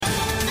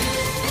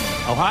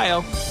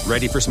Ohio,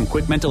 ready for some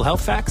quick mental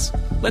health facts?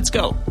 Let's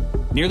go.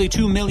 Nearly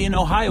 2 million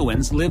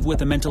Ohioans live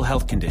with a mental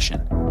health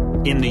condition.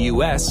 In the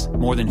U.S.,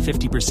 more than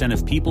 50%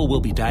 of people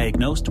will be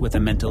diagnosed with a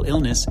mental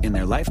illness in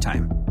their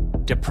lifetime.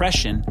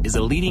 Depression is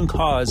a leading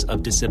cause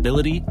of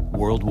disability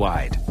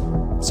worldwide.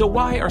 So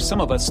why are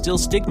some of us still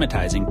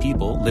stigmatizing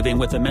people living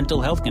with a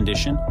mental health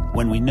condition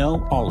when we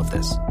know all of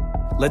this?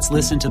 Let's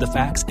listen to the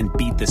facts and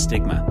beat the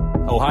stigma.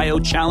 Ohio,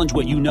 challenge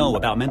what you know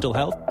about mental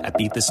health at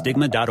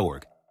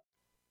beatthestigma.org.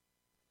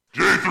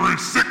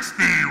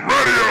 J360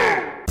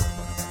 Radio!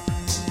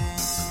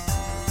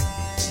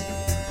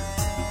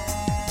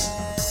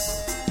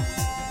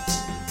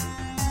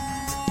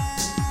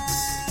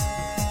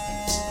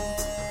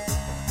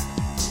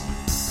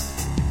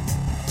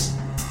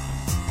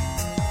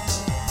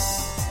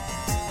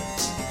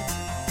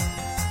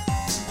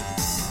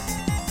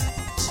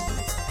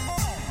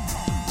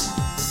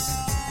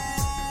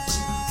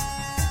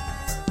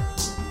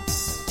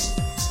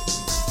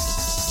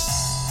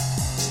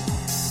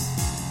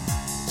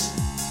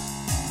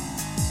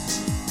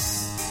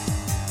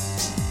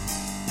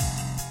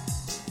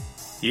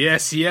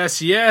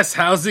 Yes.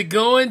 How's it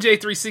going,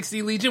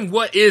 J360 Legion?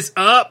 What is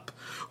up?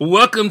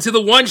 Welcome to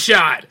the One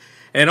Shot.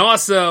 And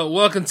also,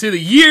 welcome to the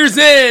Year's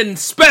End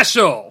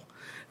Special.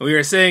 We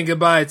are saying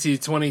goodbye to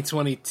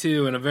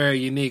 2022 in a very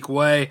unique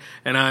way.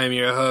 And I am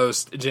your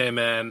host,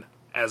 J-Man,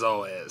 as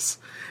always.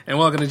 And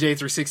welcome to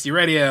J360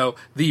 Radio,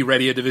 the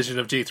radio division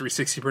of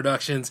J360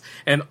 Productions.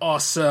 And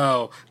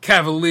also,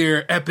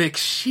 Cavalier Epic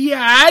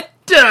Shit.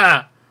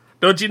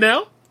 Don't you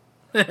know?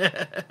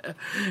 And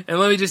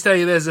let me just tell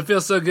you this, it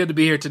feels so good to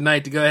be here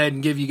tonight to go ahead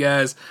and give you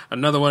guys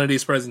another one of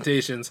these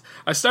presentations.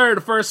 I started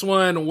the first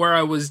one where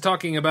I was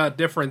talking about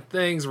different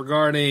things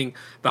regarding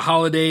the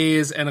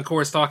holidays and, of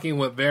course, talking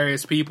with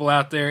various people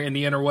out there in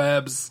the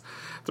interwebs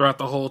throughout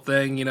the whole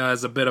thing, you know,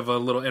 as a bit of a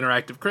little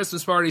interactive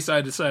Christmas party, so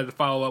I decided to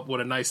follow up with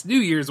a nice New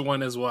Year's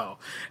one as well.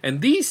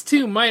 And these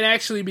two might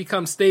actually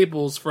become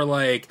staples for,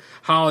 like,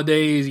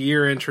 holidays,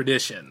 year-end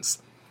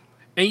traditions.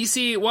 And you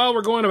see, while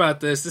we're going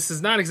about this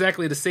is not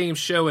exactly the same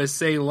show as,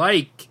 say,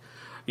 like,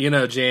 you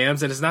know,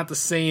 Jams, and it's not the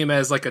same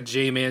as, like, a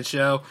J-Man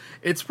show.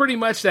 It's pretty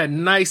much that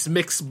nice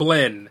mixed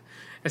blend.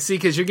 And see,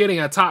 because you're getting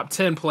a top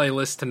 10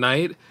 playlist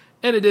tonight,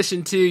 in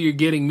addition to you're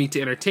getting me to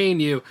entertain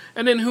you,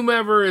 and then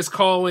whomever is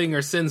calling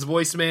or sends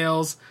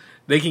voicemails,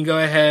 they can go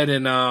ahead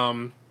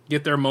and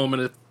get their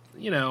moment of,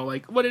 you know,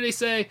 like, what did they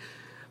say?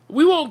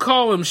 We won't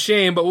call them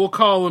shame, but we'll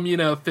call them, you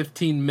know,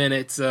 15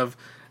 minutes of,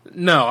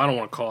 no, I don't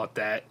want to call it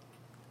that.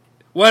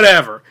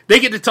 Whatever. They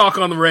get to talk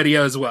on the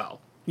radio as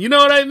well. You know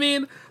what I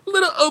mean? A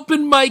little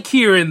open mic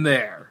here and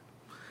there.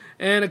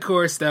 And of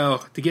course,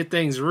 though, to get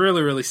things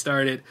really, really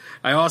started,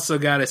 I also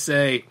gotta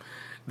say,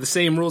 the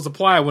same rules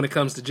apply when it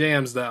comes to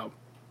jams, though.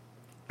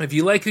 If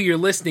you like who you're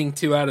listening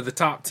to out of the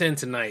top 10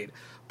 tonight,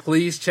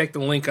 please check the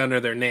link under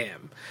their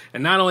name.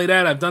 And not only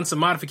that, I've done some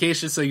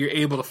modifications so you're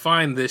able to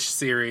find this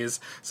series.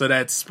 So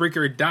that's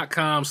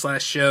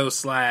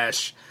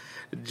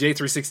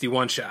Spreaker.com/show/J360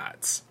 One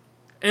Shots.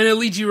 And it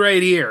leads you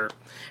right here.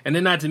 And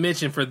then not to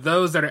mention, for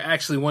those that are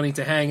actually wanting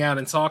to hang out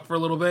and talk for a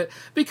little bit,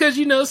 because,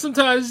 you know,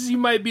 sometimes you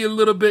might be a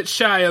little bit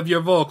shy of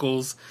your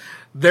vocals,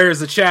 there's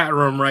a chat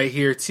room right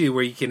here, too,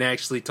 where you can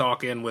actually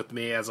talk in with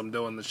me as I'm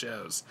doing the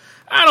shows.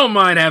 I don't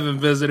mind having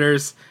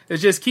visitors.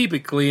 It's just keep it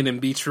clean and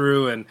be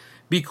true and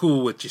be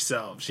cool with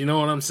yourselves. You know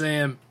what I'm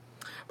saying?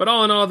 But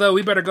all in all, though,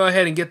 we better go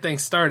ahead and get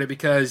things started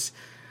because...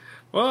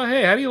 well,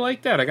 hey, how do you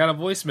like that? I got a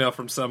voicemail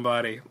from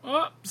somebody.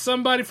 Oh,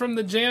 somebody from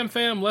the Jam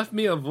fam left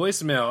me a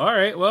voicemail. All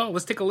right, well,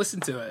 let's take a listen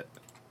to it.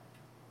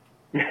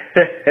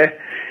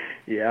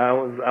 Yeah, I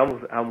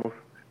almost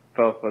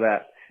fell for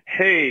that.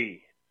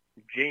 Hey,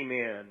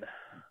 J-Man,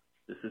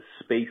 this is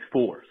Space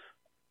Force.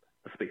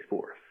 Space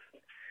Force.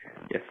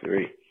 Yes,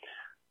 sir.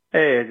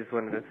 Hey, I just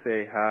wanted to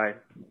say hi.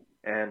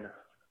 And,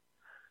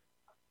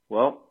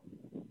 well,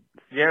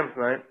 it's Jams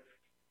night.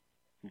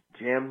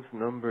 Jams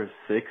number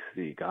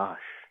 60, gosh.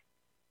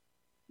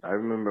 I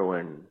remember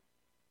when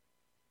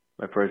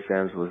my first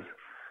jams was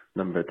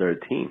number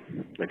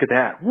 13. Look at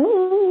that.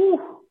 Woo!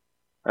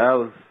 That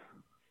was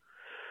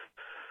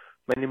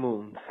many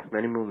moons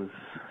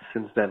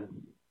since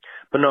then.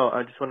 But no,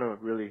 I just want to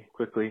really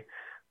quickly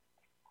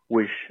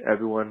wish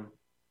everyone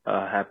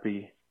a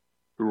happy,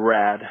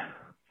 rad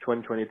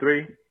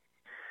 2023.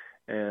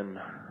 And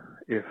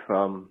if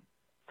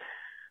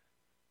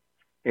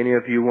any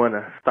of you want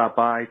to stop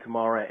by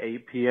tomorrow at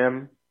 8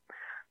 p.m.,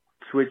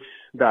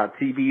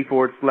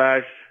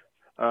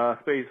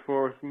 twitch.tv/Space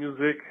Force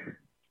Music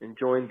and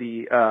join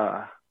the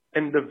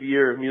end of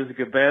year music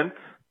event.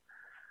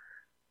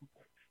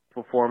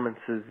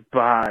 Performances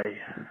by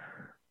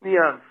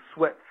Neon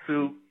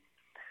Sweatsuit,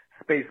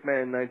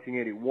 Spaceman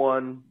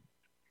 1981,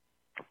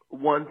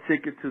 One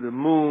Ticket to the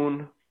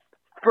Moon,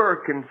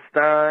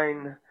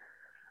 Firkenstein,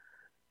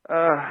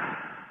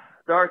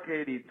 Dark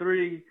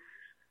 83,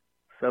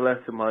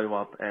 Celeste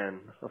Mollywop, and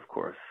of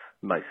course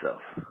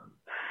myself.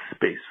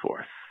 Space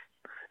Force.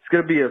 It's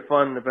going to be a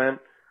fun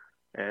event,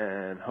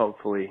 and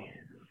hopefully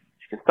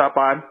you you can stop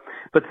by.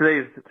 But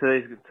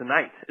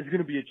tonight is going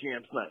to be a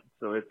jams night,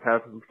 so let's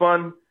have some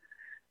fun.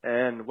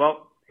 And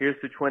well, here's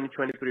to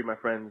 2023, my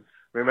friends.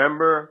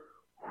 Remember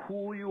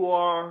who you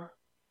are.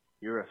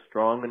 You're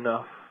strong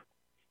enough,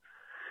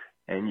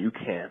 and you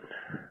can.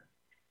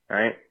 All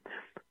right.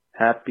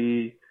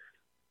 Happy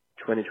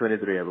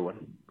 2023,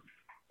 everyone.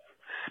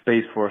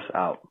 Space Force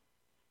out.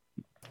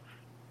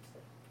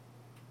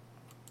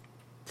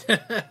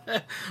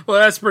 Well,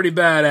 that's pretty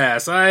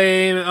badass. I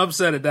ain't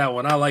upset at that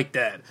one. I like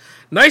that.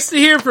 Nice to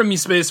hear from you,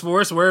 Space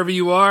Force, wherever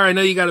you are. I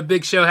know you got a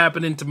big show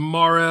happening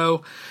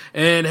tomorrow.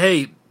 And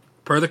hey,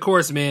 per the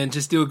course, man,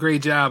 just do a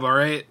great job, all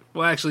right?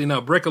 Well, actually,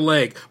 no, break a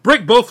leg.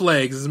 Break both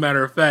legs, as a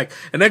matter of fact.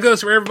 And that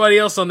goes for everybody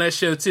else on that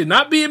show, too.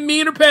 Not being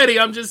mean or petty,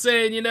 I'm just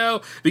saying,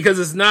 because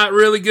it's not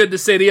really good to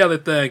say the other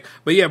thing.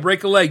 But yeah,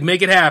 break a leg,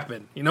 make it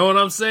happen. You know what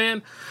I'm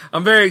saying?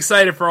 I'm very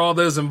excited for all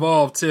those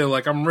involved, too.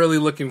 Like, I'm really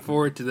looking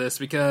forward to this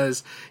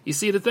because, you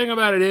see, the thing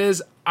about it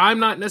is, I'm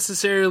not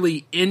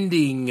necessarily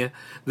ending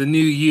the new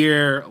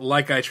year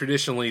like I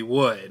traditionally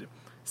would.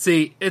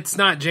 See, it's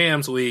not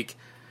Jams Week.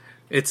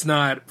 It's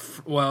not,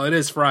 well, it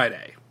is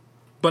Friday.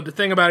 But the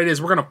thing about it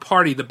is we're going to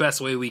party the best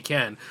way we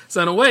can.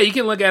 So in a way, you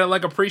can look at it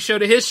like a pre-show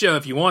to his show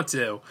if you want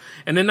to.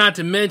 And then not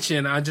to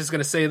mention, I'm just going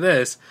to say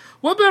this.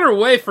 What better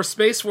way for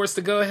Space Force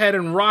to go ahead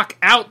and rock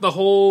out the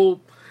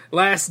whole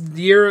last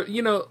year,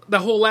 the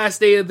whole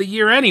last day of the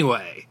year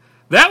anyway?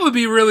 That would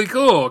be really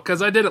cool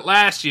because I did it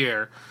last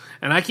year.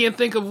 And I can't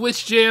think of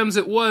which jams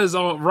it was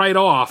right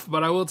off,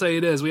 but I will tell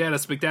you this, we had a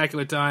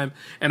spectacular time,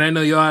 and I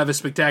know you'll have a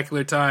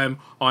spectacular time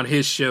on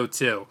his show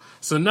too.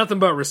 So nothing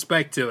but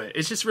respect to it.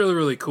 It's just really,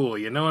 really cool,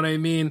 you know what I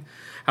mean?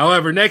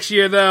 However, next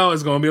year, though,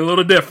 is going to be a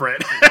little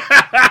different.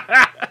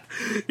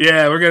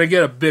 Yeah, we're going to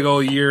get a big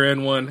old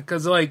year-end one,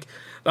 because, the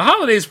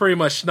holidays pretty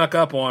much snuck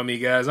up on me,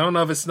 guys. I don't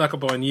know if it snuck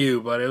up on you,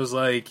 but it was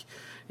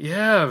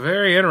yeah,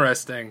 very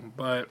interesting,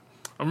 but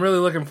I'm really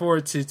looking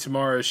forward to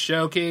tomorrow's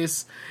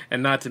showcase,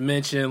 and not to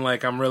mention,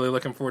 I'm really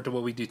looking forward to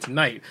what we do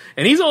tonight.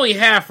 And he's only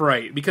half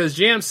right, because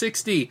Jam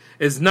 60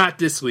 is not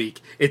this week,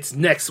 it's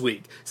next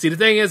week. See, the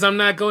thing is, I'm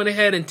not going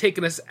ahead and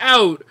taking us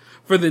out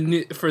for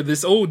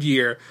this old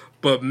year,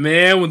 but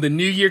man, when the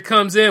new year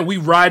comes in, we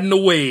riding the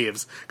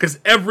waves, because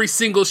every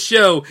single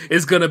show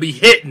is going to be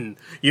hitting.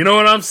 You know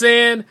what I'm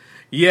saying?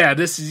 Yeah,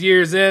 this is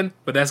year's end,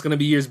 but that's going to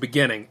be year's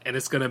beginning, and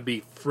it's going to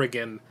be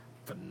friggin'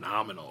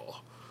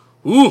 phenomenal.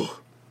 Ooh!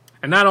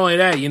 And not only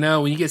that,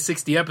 when you get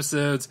 60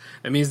 episodes,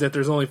 that means that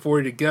there's only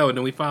 40 to go, and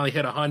then we finally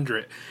hit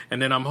 100.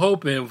 And then I'm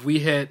hoping if we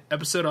hit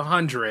episode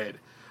 100,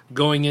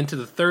 going into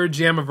the third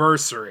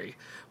Jamiversary,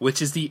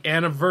 which is the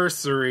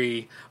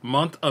anniversary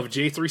month of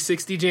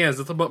J360 Jams.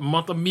 It's about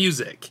month of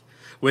music.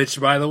 Which,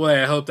 by the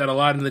way, I hope that a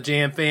lot in the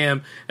Jam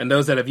fam and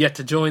those that have yet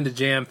to join the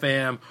Jam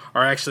fam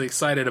are actually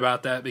excited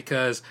about that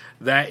because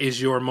that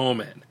is your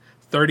moment.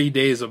 30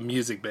 days of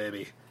music,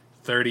 baby.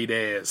 30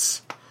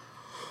 days.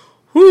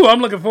 Whew, I'm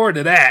looking forward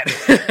to that.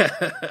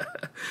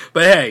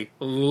 But hey,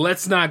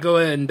 let's not go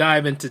ahead and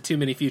dive into too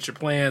many future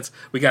plans.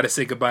 We got to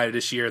say goodbye to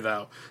this year,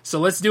 though. So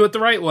let's do it the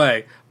right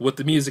way with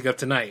the music of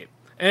tonight.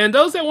 And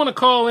those that want to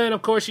call in,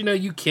 of course,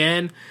 you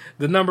can.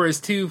 The number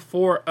is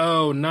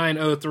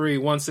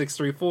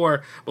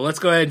 240-903-1634. But let's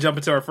go ahead and jump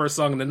into our first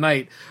song of the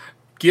night,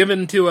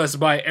 given to us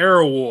by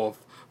Airwolf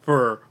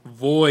for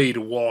Void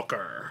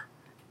Walker.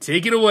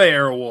 Take it away,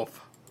 Airwolf.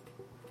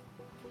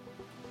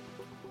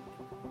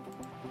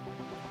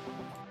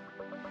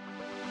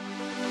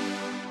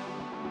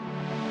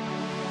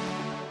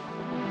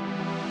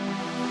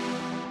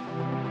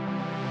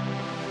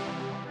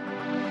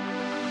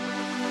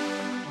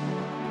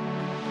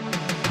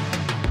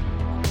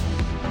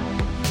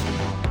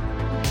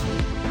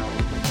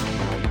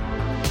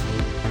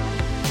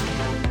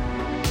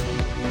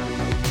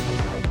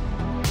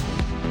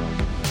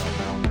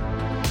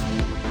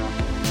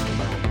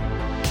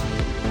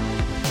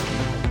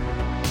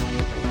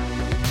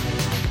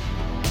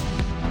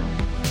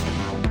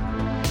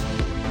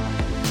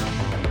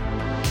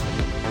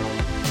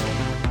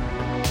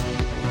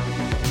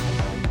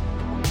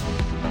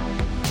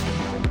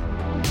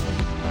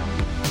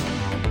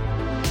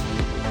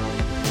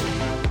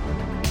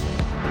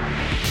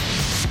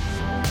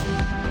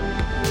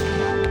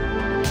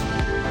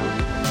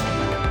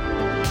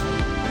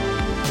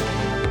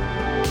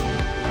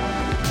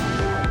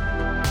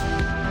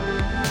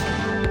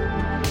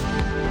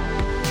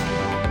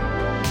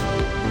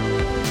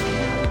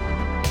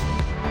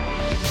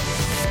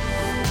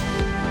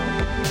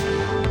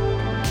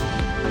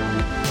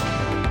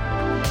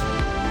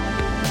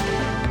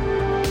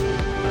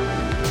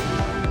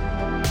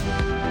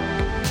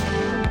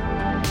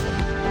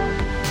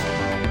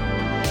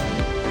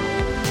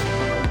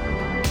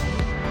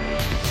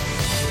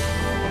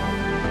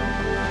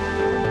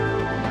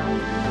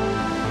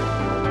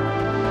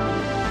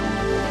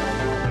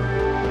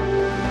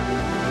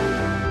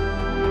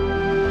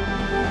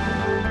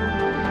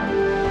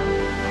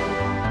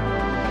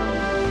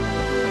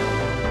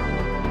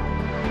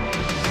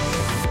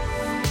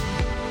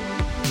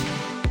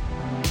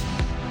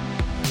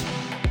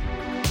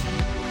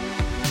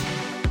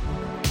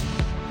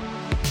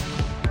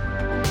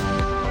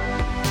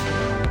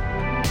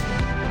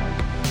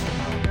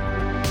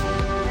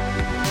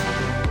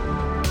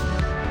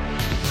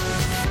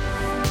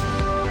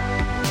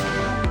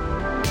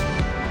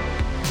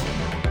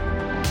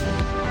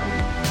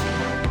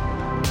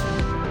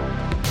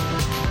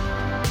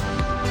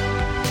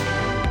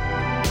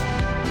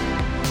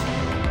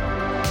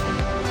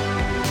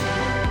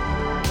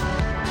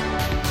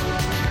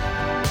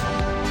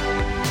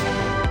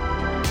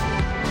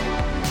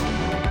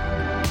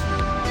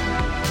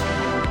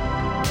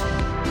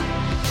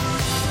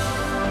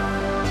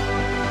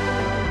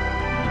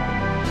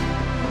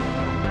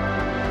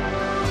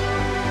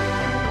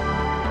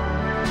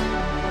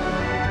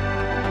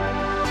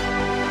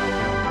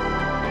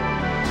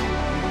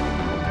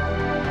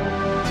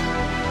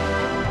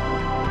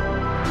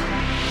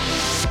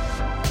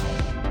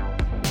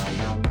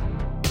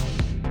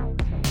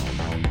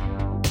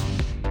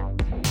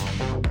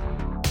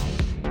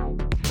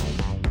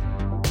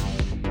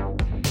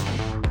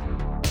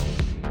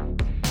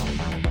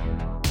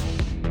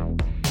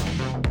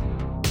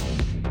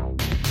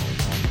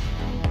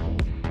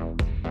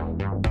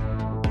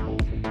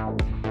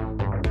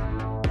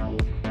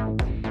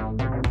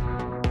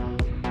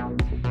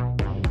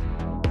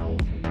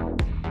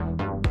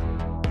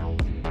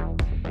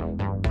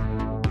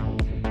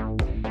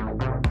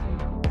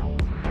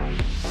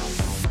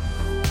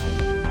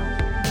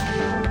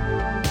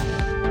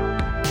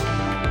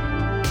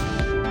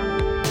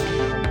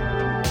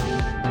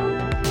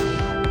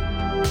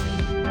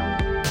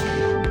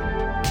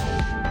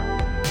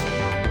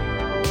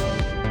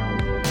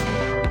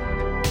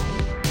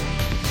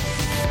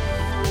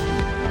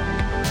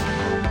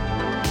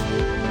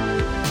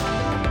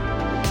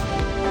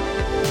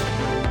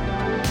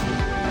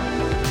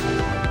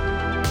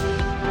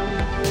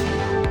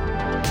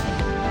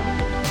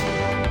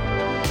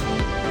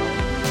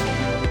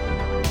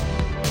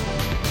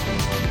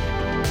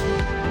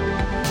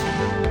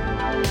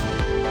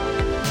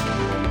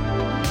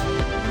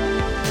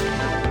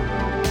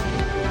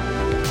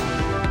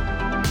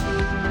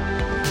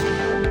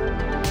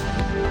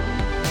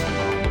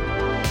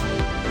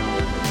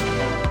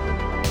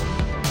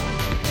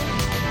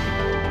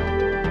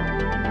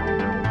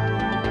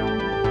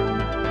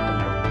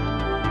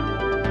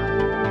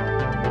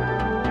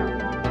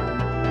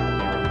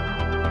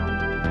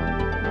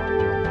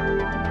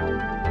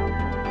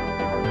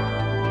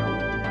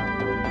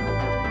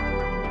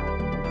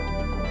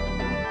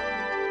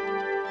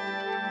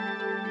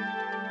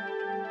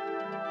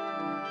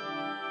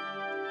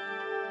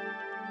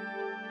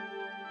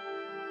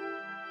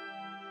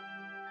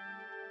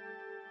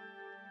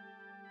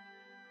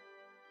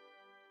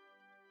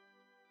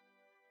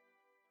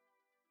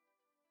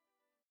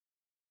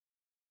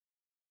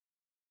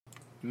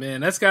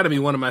 Man, that's got to be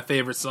one of my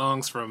favorite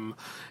songs from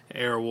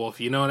Airwolf.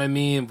 You know what I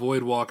mean?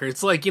 Voidwalker.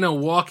 It's like, you know,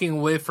 walking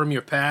away from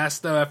your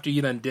past, though, after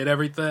you done did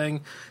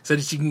everything, so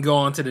that you can go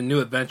on to the new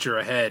adventure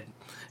ahead.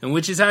 And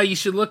which is how you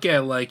should look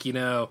at, like, you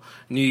know,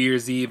 New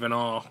Year's Eve and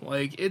all.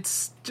 Like,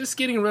 it's just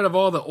getting rid of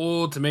all the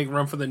old to make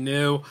room for the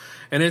new.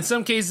 And in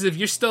some cases, if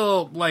you're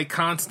still, like,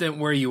 constant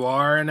where you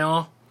are and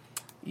all,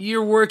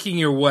 you're working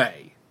your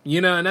way. You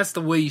know, and that's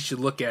the way you should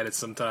look at it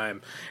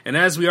sometime. And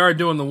as we are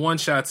doing the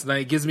one-shot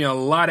tonight, it gives me a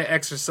lot of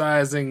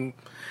exercising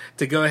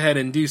to go ahead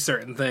and do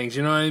certain things.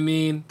 You know what I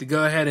mean? To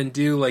go ahead and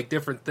do, like,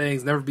 different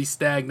things, never be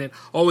stagnant,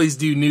 always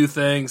do new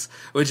things,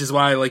 which is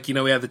why, like, you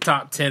know, we have the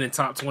top 10 and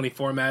top 20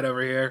 format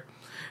over here.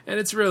 And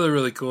it's really,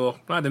 really cool.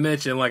 Not to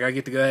mention, like, I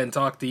get to go ahead and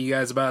talk to you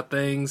guys about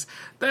things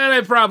that I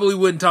probably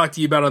wouldn't talk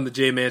to you about on the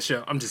J-Man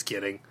Show. I'm just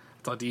kidding.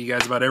 I talk to you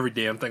guys about every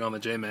damn thing on the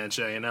J-Man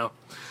Show, you know?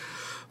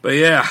 But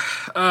yeah,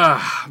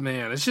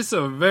 man, it's just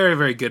a very,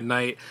 very good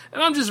night.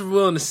 And I'm just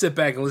willing to sit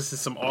back and listen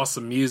to some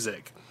awesome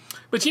music.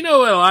 But you know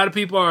what a lot of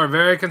people are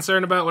very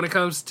concerned about when it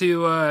comes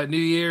to New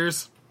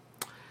Year's?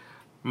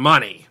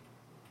 Money.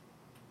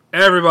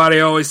 Everybody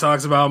always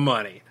talks about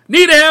money.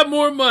 Need to have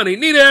more money.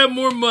 Need to have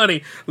more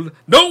money.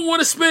 Don't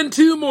want to spend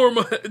too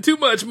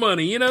much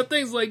money. You know,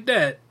 things like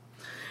that.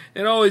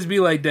 It always be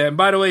like that. And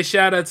by the way,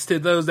 shout outs to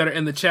those that are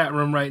in the chat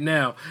room right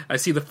now. I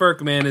see the Ferk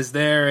Man is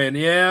there, and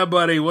yeah,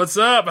 buddy, what's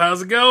up?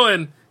 How's it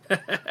going?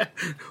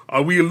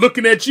 Are we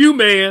looking at you,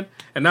 man?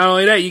 And not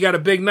only that, you got a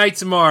big night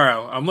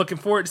tomorrow. I'm looking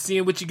forward to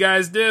seeing what you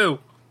guys do.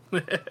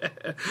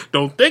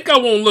 Don't think I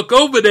won't look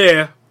over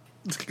there.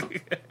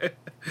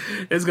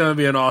 It's going to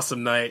be an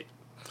awesome night.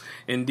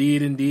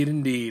 Indeed, indeed,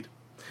 indeed.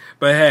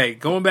 But hey,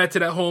 going back to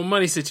that whole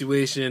money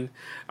situation,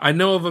 I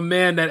know of a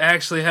man that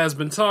actually has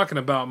been talking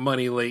about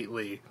money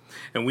lately.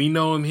 And we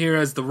know him here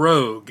as the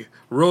Rogue.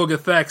 Rogue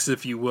Effects,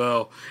 if you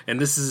will. And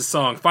this is his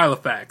song,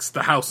 Filofax,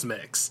 the House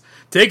Mix.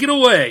 Take it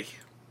away.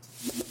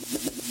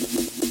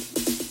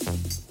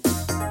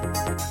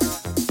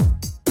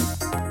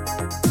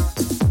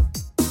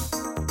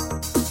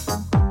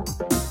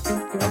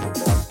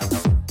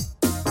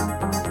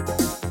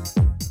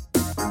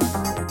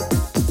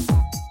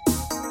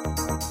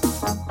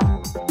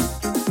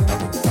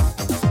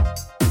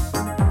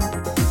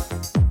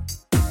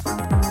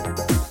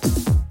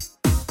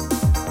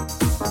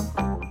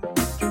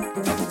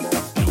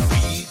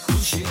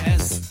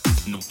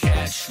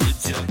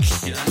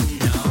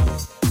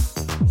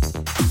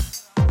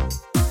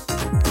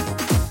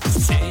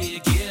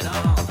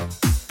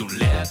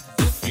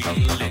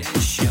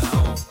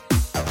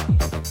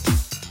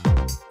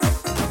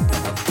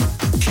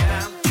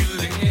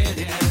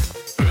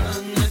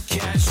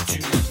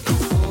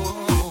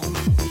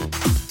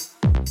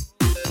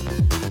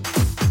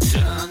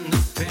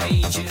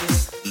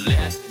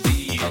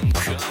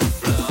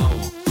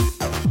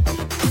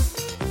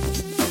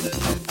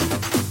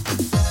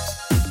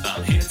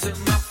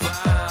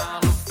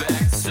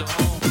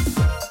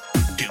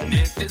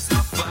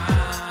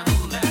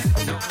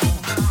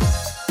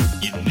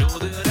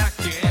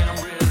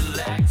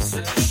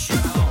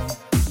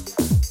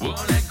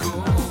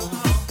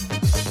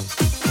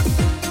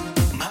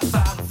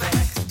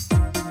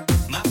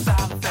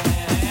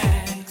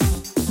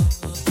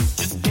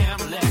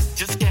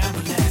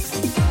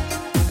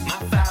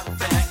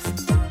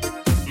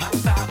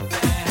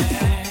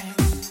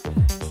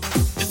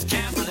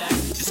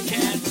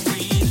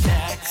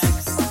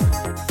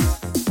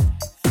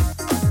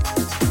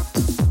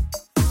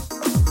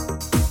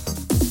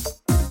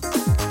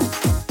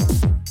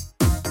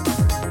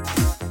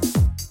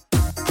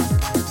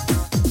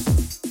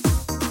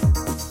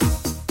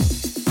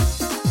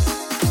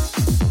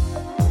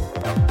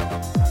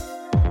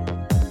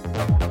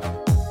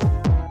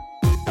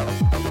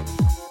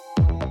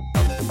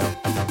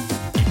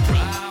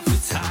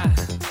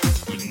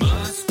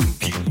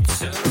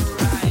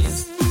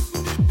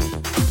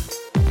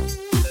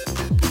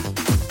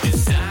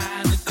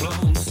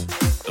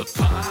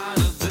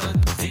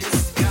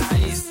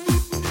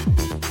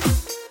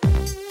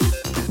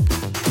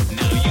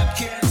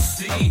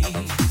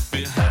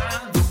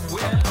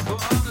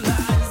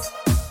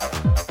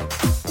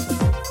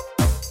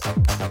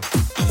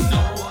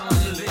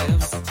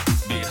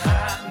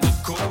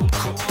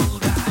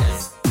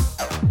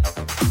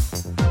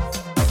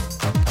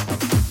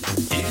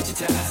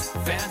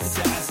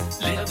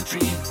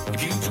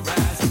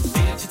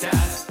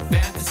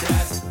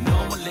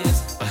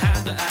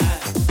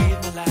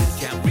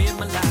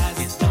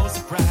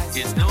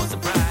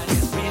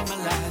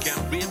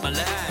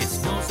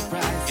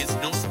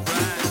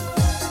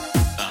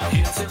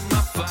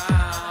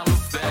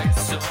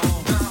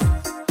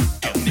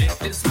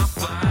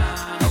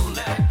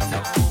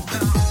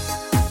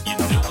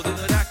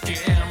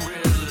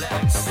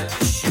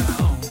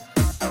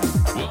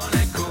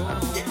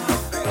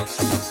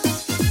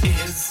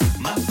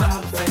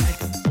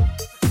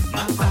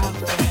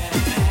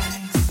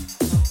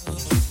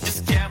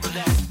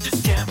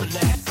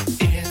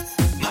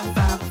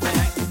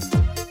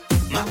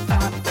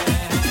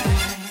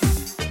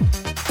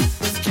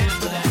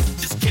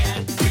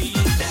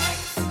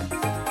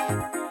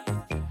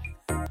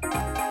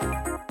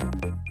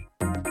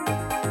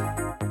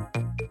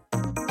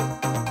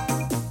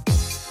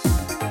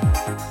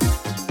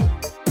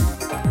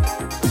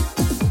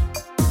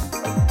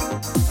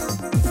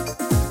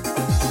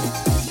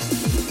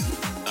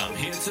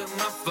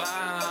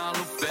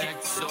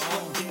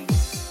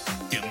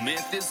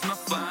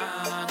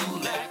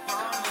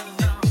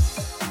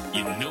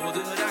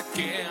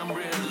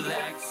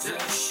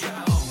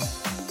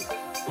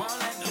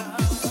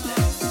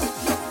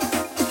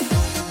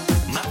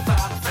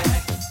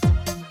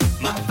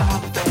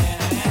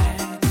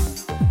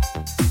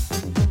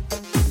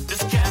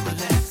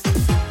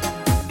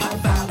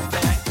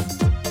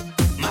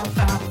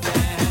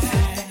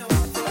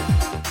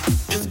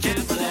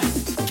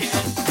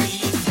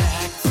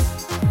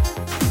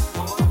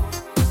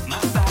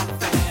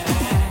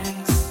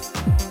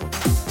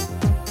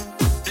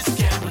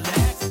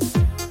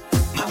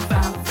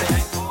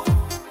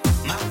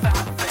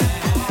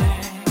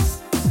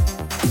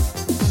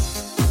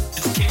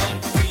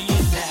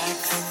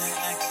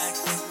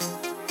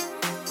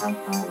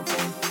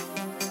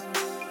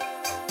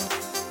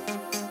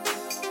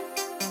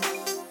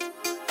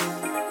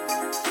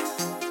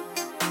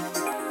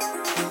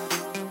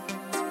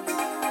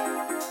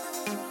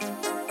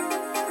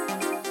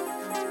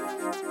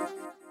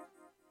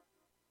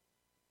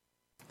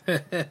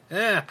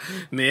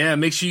 Yeah,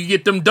 make sure you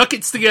get them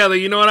ducats together,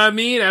 you know what I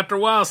mean? After a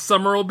while,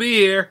 summer will be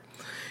here.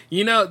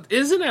 You know,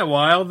 isn't that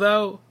wild,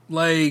 though?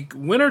 Like,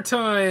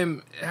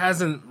 wintertime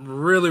hasn't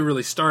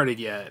really started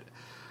yet.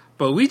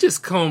 But we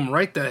just come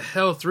right the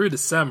hell through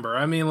December.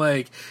 I mean,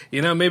 like,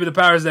 you know, maybe the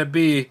powers that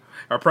be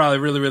are probably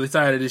really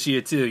tired of this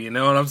year, too. You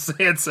know what I'm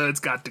saying? So it's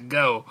got to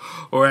go.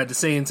 Or at the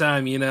same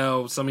time, you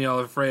know, some of y'all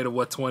are afraid of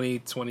what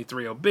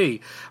 2023 will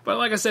be. But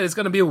like I said, it's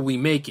going to be what we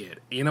make it.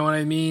 You know what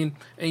I mean?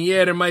 And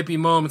yeah, there might be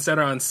moments that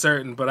are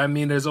uncertain. But I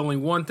mean, there's only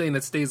one thing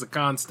that stays a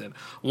constant.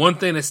 One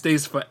thing that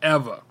stays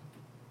forever.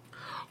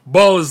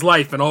 Ball is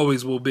life and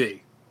always will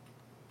be.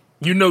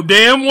 You know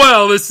damn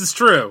well this is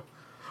true.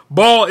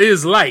 Ball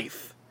is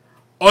life.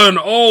 And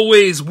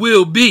always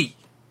will be.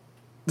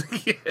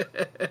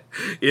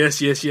 Yes.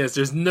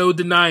 There's no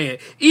denying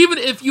it. Even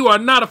if you are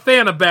not a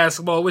fan of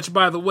basketball, which,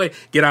 by the way,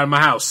 get out of my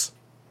house.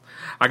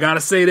 I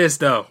gotta say this,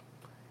 though.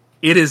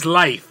 It is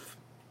life.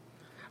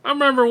 I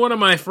remember one of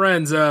my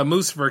friends,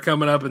 Moosifer,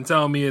 coming up and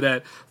telling me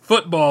that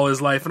football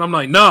is life. And I'm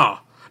like, nah.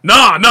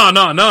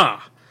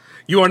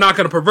 You are not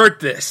going to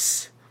pervert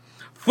this.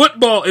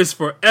 Football is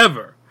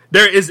forever.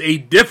 There is a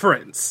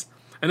difference.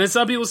 And then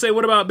some people say,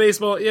 what about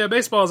baseball? Yeah,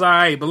 baseball's all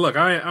right, but look,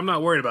 I'm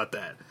not worried about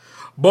that.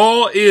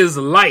 Ball is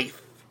life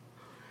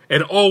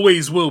and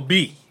always will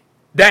be.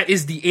 That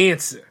is the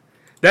answer.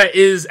 That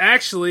is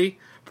actually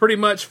pretty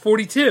much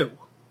 42.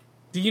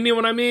 Do you know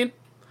what I mean?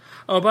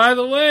 Oh, by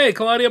the way,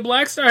 Claudia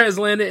Blackstar has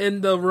landed in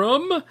the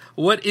room.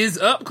 What is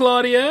up,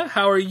 Claudia?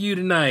 How are you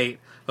tonight?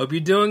 Hope you're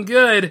doing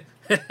good.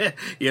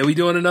 Yeah, we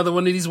doing another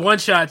one of these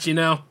one-shots, you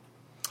know.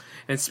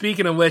 And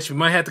speaking of which, we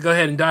might have to go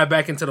ahead and dive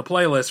back into the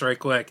playlist right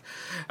quick.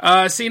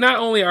 See, not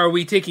only are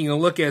we taking a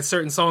look at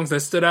certain songs that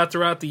stood out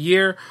throughout the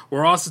year,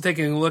 we're also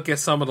taking a look at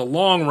some of the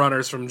long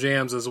runners from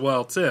Jams as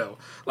well, too.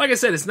 Like I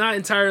said, it's not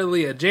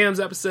entirely a Jams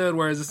episode,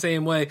 whereas the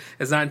same way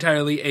it's not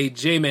entirely a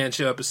J-Man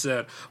Show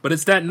episode. But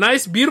it's that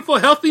nice, beautiful,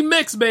 healthy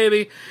mix,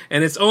 baby.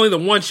 And it's only the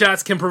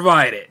one-shots can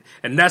provide it.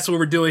 And that's what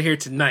we're doing here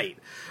tonight.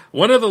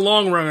 One of the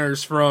long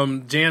runners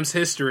from Jams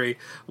history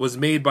was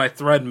made by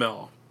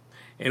Threadmill.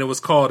 And it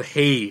was called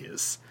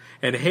Haze.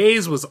 And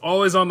Haze was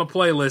always on the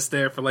playlist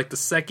there for like the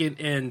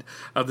second end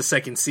of the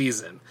second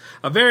season.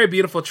 A very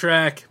beautiful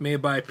track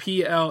made by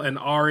PL and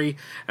Ari.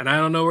 And I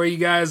don't know where you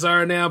guys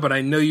are now, but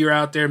I know you're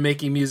out there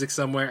making music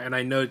somewhere. And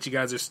I know that you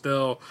guys are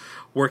still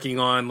working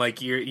on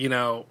like you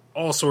know,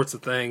 all sorts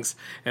of things.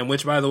 And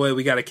which, by the way,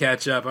 we got to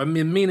catch up. I'm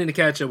meaning to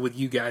catch up with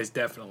you guys,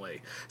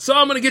 definitely. So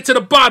I'm going to get to the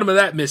bottom of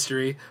that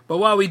mystery. But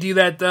while we do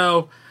that,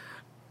 though,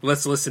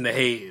 let's listen to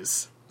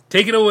Haze.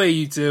 Take it away,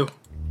 you two.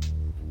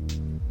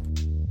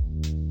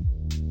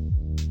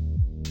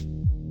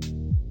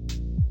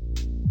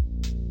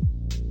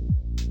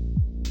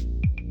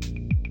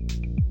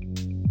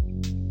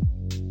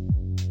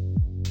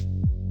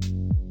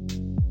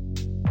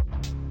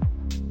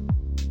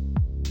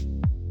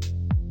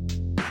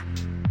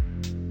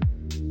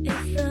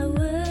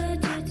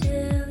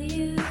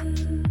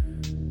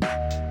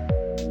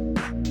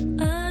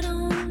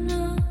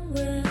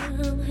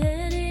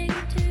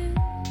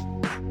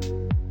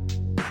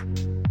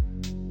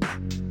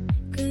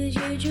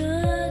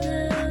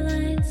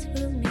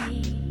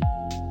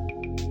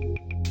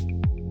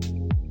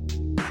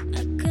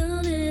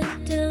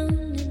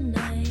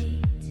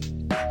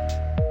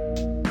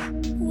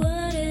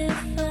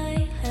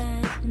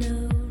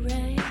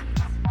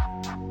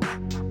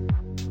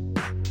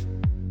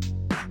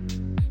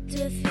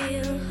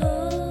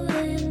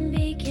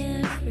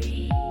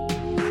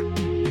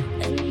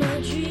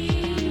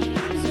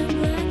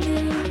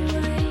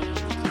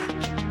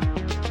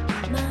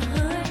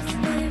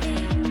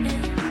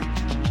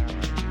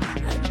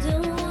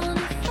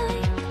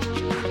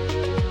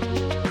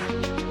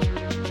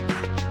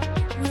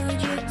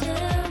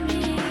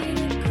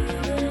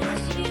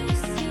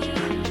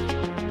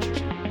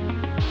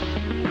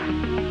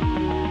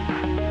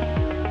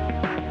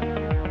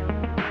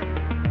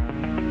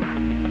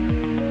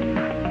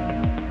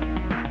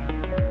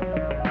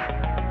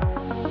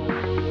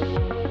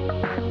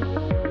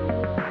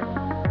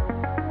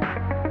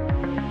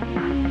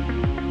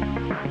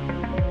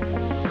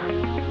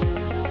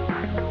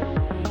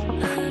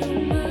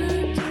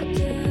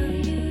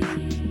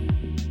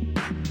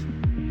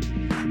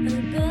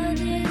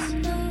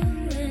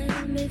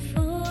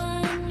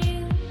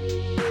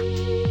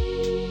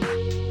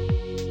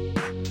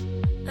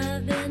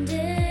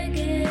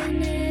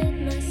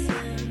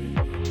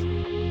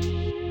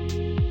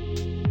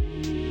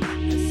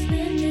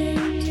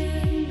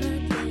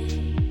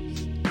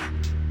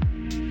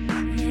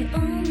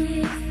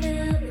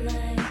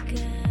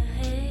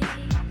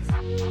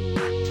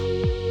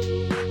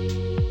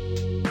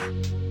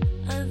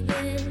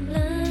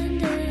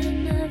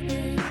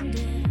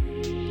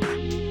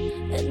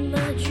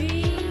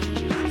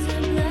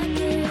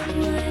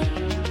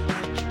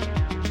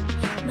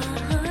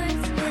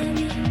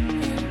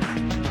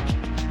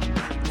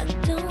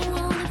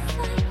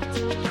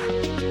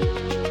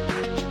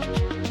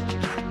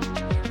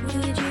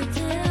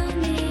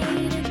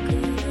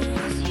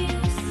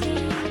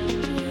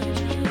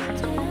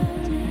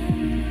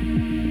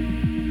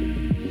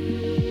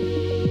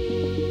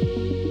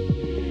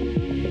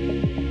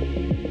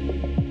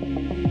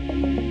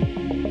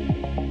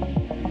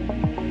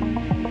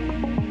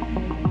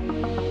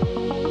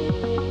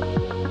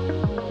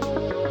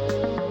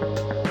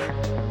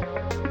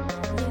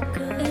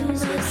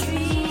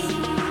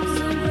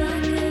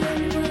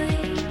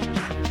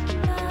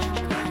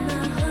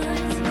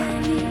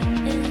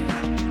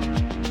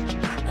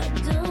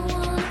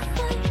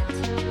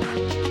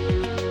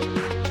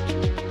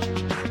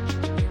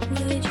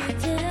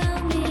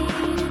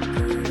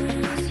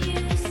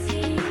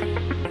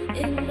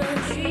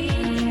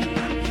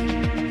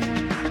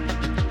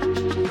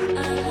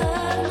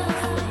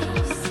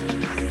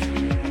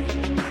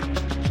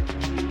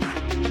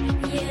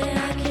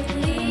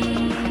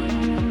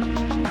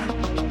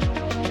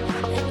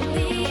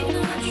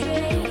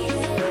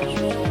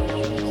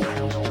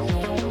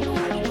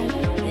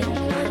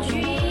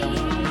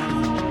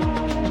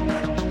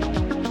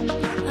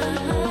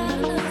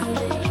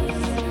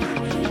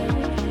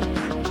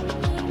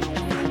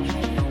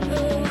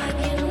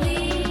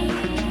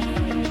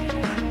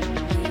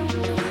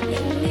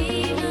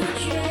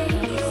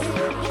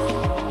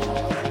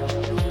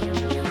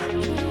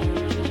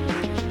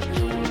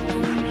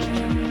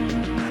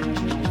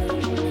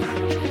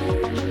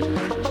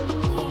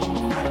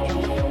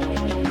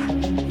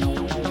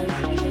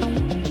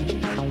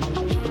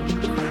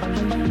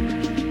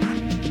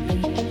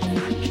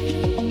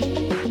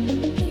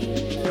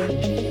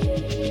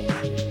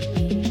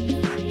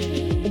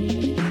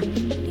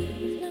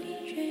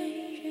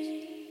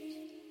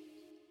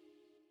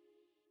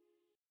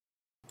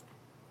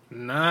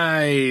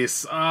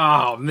 Nice.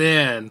 Oh,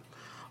 man.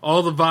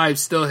 All the vibes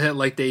still hit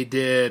like they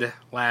did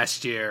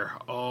last year.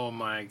 Oh,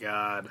 my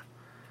God.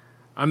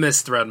 I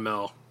miss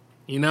Threadmill.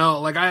 You know,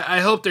 like, I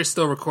hope they're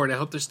still recording. I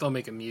hope they're still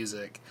making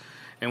music.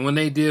 And when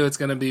they do, it's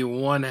going to be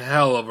one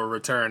hell of a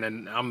return,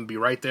 and I'm going to be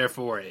right there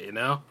for it, you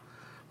know?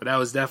 But that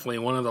was definitely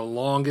one of the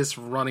longest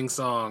running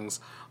songs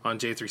on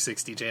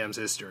J360 Jam's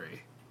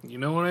history. You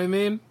know what I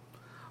mean?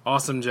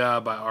 Awesome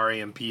job by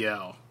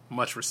REMPL.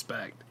 Much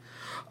respect.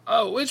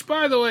 Oh, which,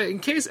 by the way, in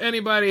case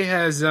anybody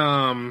has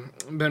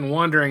been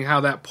wondering how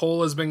that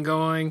poll has been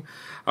going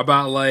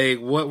about, like,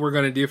 what we're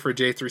going to do for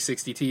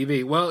J360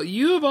 TV, well,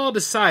 you have all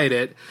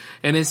decided,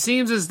 and it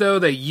seems as though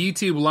that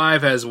YouTube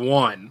Live has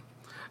won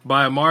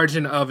by a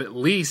margin of at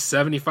least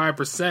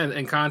 75%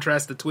 in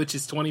contrast to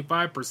Twitch's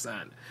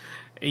 25%.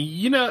 And,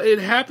 you know, it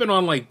happened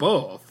on, like,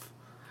 both.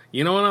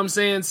 You know what I'm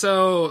saying?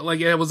 So, like,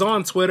 it was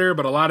on Twitter,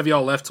 but a lot of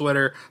y'all left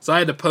Twitter, so I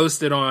had to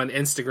post it on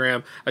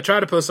Instagram. I tried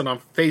to post it on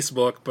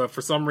Facebook, but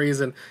for some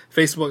reason,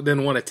 Facebook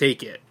didn't want to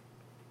take it.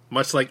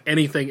 Much like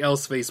anything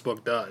else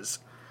Facebook does.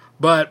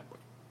 But,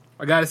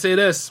 I gotta say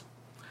this.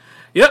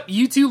 Yep,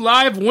 YouTube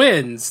Live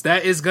wins.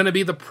 That is going to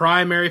be the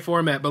primary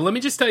format. But let me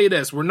just tell you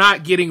this. We're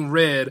not getting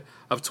rid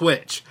of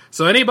Twitch.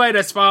 So anybody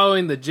that's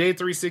following the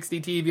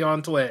J360 TV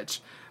on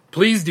Twitch,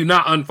 please do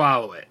not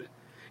unfollow it.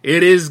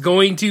 It is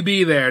going to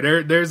be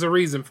there. There's a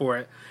reason for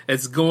it.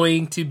 It's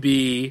going to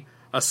be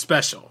a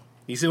special.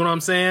 You see what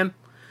I'm saying?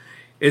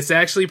 It's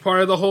actually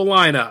part of the whole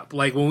lineup.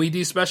 Like when we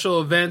do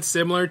special events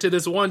similar to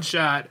this one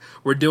shot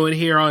we're doing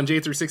here on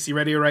J360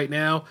 Radio right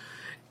now,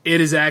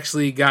 it is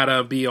actually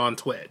gotta be on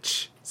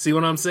Twitch. See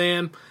what I'm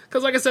saying?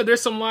 Because like I said,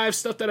 there's some live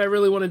stuff that I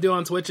really want to do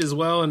on Twitch as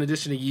well, in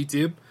addition to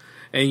YouTube.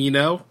 And you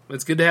know,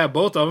 it's good to have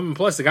both of them. And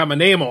plus, they got my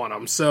name on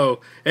them.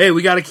 So, hey,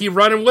 we got to keep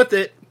running with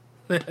it.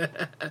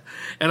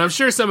 And I'm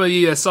sure some of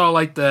you saw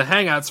like the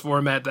Hangouts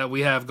format that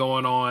we have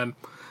going on.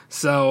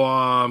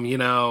 So, you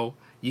know,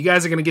 you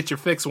guys are going to get your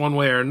fix one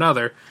way or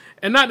another.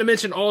 And not to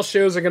mention, all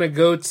shows are going to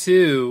go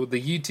to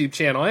the YouTube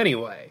channel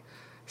anyway.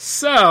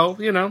 So,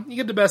 you know, you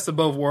get the best of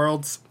both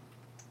worlds.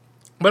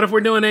 But if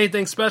we're doing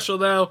anything special,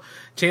 though,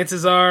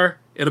 chances are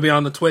it'll be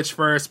on the Twitch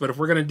first. But if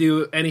we're going to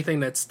do anything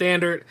that's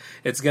standard,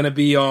 it's going to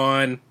be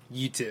on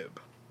YouTube.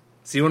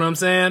 See what I'm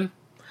saying?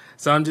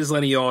 So I'm just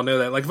letting you all know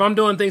that. Like, if I'm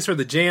doing things for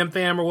the Jam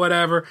Fam or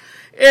whatever,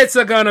 it's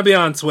going to be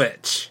on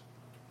Twitch.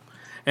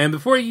 And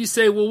before you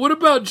say, well, what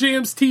about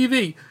Jam's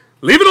TV?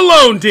 Leave it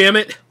alone, damn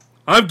it.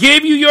 I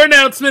gave you your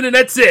announcement, and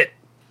that's it.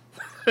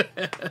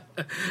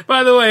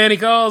 By the way, any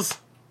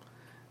calls?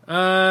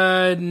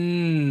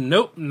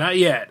 Nope, not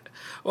yet.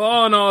 Well,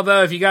 all in all,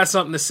 though, if you got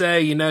something to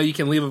say, you know, you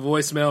can leave a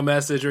voicemail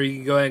message or you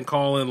can go ahead and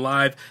call in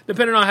live,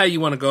 depending on how you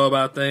want to go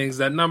about things.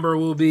 That number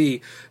will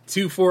be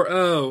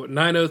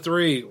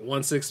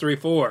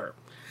 240-903-1634.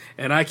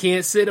 And I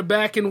can't sit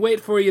back and wait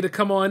for you to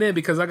come on in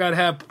because I got to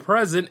have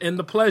Present in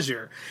the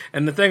Pleasure.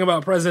 And the thing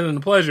about Present in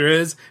the Pleasure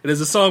is, it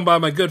is a song by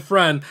my good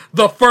friend,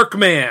 The Ferk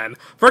Man.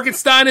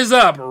 Ferkenstein is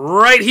up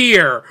right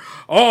here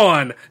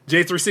on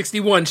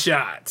J360 One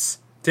Shots.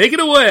 Take it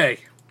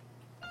away.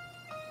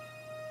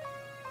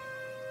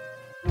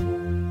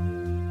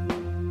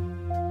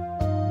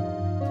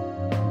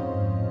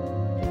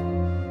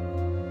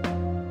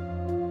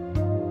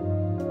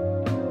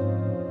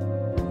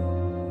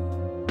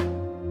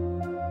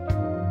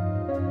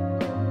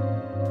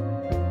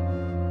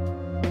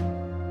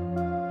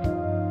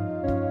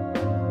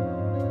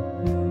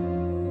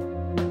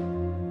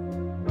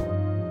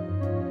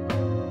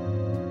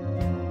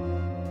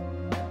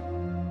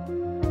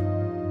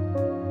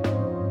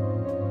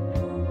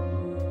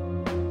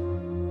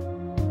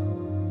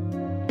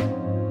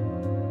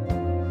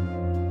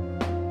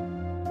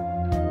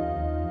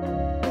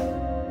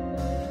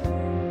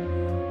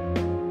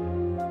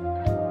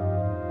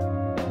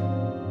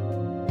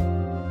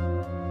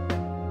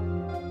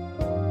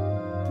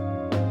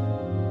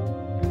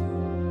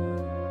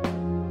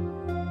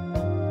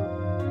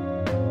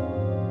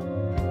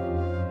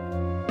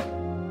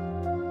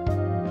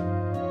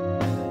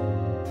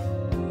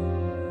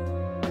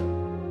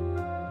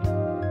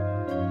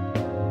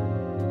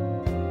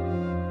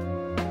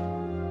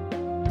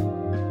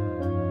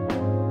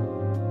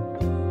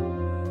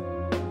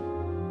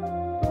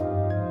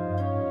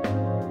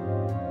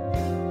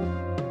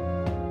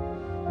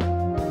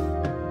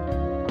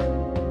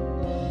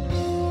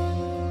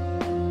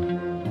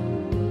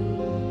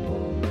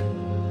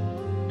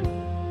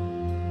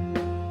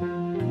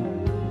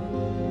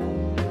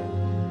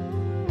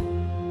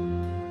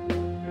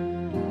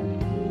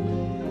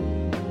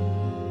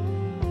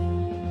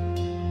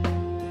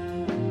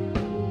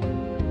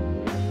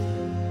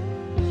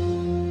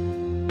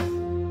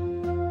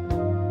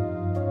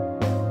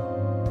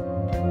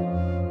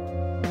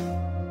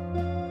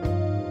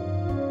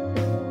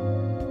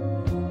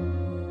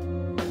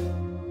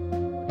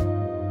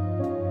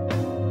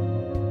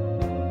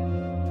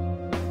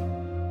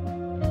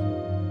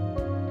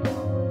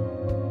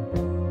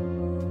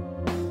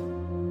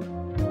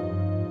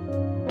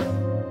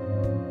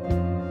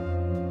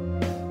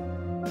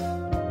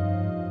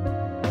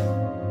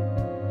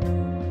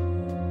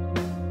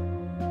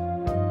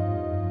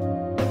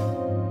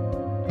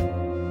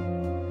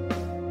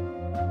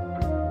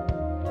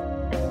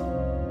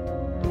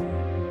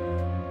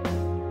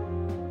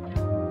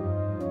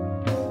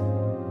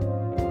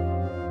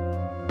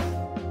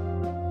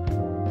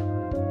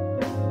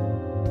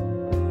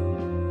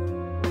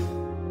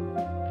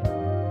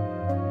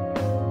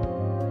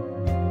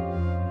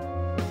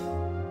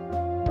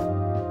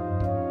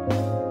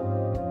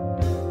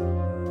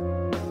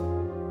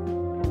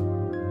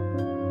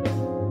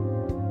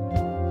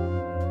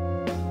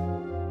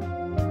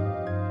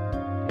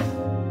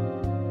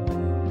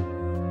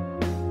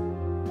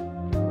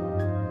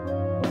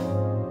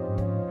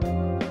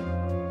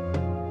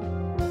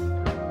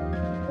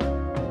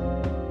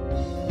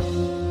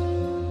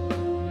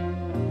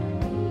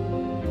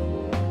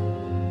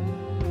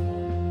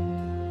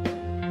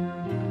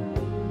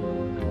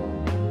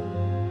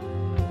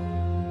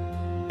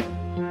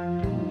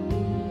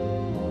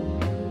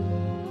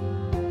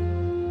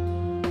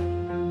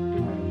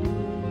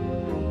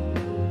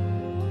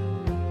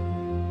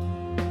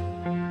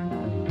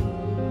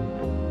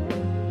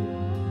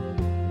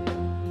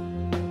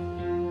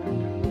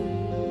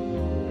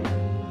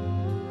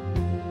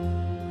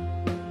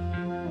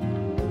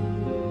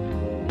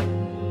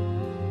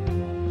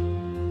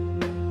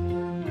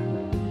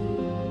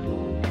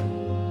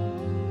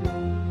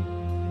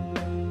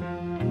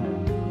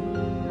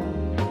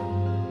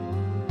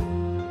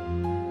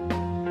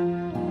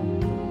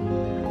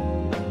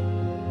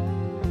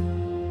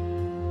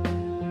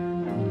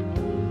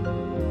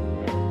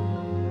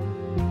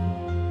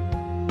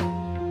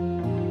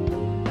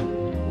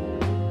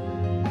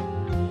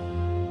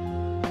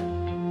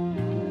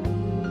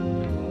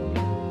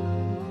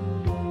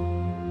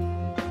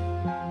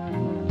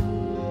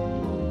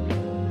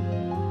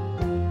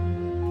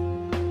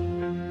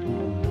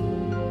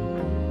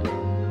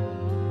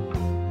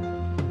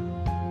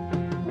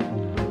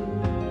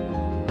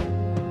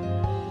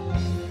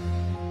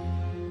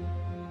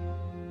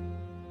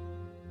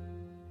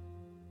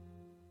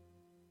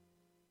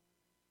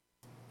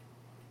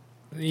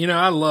 You know,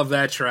 I love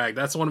that track.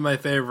 That's one of my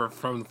favorite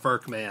from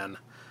Ferkman.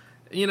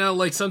 You know,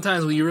 like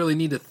sometimes when you really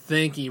need to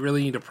think, you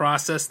really need to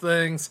process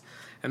things,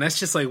 and that's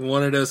just like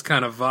one of those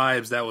kind of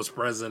vibes that was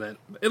present,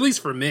 at least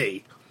for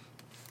me.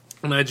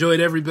 And I enjoyed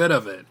every bit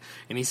of it.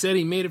 And he said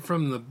he made it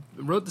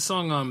wrote the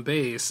song on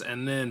bass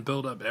and then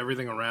built up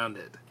everything around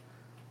it.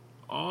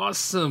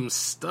 Awesome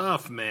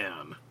stuff,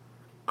 man.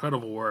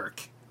 Incredible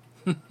work.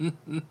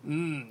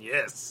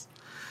 Yes.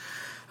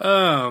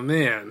 Oh,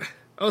 man.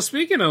 Oh,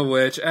 speaking of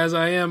which, as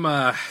I am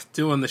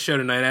doing the show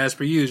tonight, as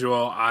per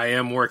usual, I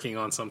am working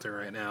on something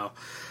right now.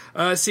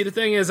 See, the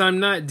thing is, I'm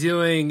not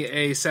doing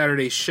a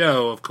Saturday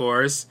show, of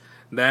course.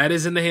 That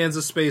is in the hands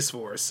of Space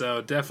Force,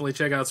 so definitely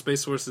check out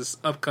Space Force's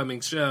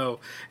upcoming show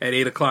at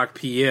 8 o'clock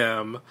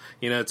p.m.,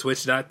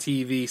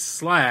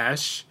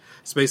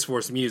 twitch.tv/Space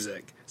Force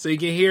Music. So you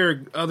can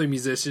hear other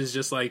musicians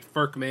just like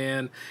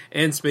Ferkman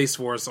and Space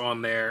Force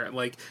on there.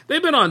 Like, they've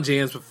been on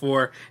jams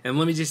before, and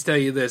let me just tell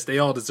you this, they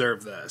all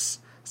deserve this.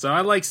 So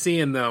I like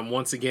seeing them,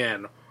 once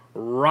again,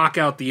 rock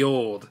out the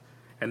old,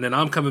 and then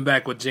I'm coming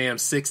back with Jam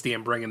 60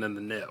 and bringing in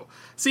the new.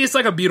 See, it's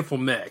like a beautiful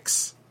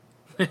mix,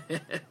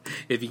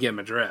 if you get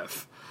my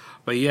drift.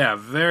 But yeah,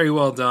 very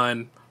well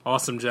done.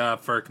 Awesome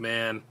job,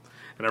 Ferkman.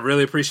 And I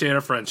really appreciate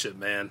our friendship,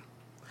 man.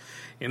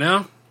 You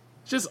know?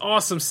 Just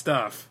awesome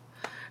stuff.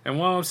 And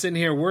while I'm sitting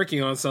here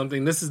working on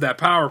something, this is that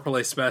Power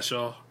Play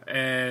special.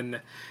 And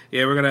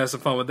yeah, we're going to have some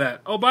fun with that.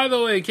 Oh, by the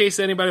way, in case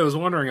anybody was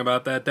wondering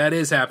about that, that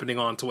is happening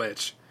on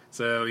Twitch.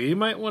 So you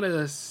might want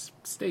to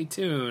stay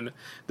tuned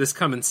this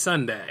coming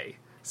Sunday.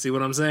 See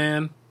what I'm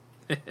saying?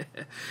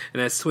 And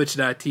that's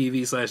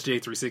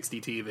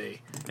twitch.tv/J360TV.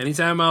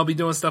 Anytime I'll be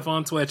doing stuff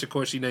on Twitch, of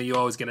course, you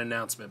always get an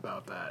announcement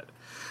about that.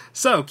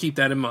 So keep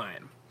that in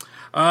mind.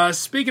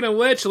 Speaking of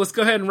which, let's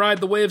go ahead and ride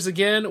the waves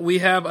again. We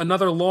have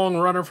another long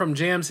runner from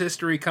Jam's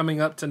history coming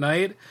up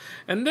tonight.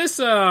 And this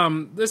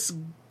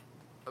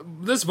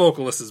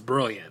vocalist is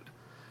brilliant.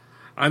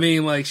 I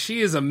mean, like,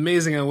 she is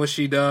amazing at what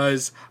she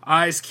does.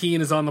 Eyes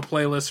Keen is on the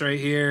playlist right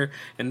here,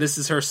 and this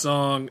is her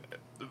song.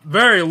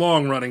 Very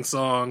long-running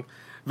song.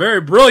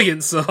 Very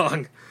brilliant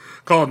song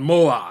called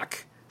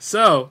Moloch.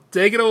 So,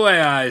 take it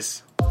away,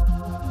 Eyes.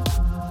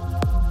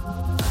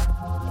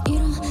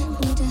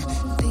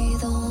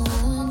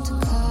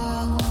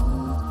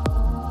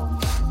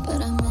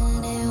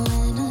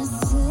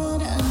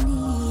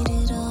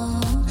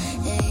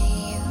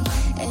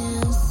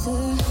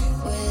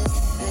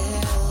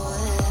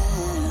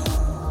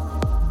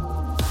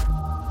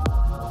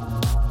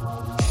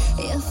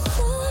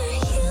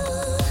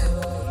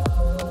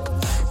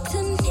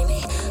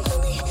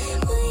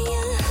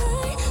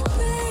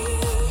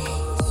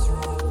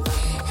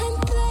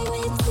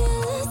 With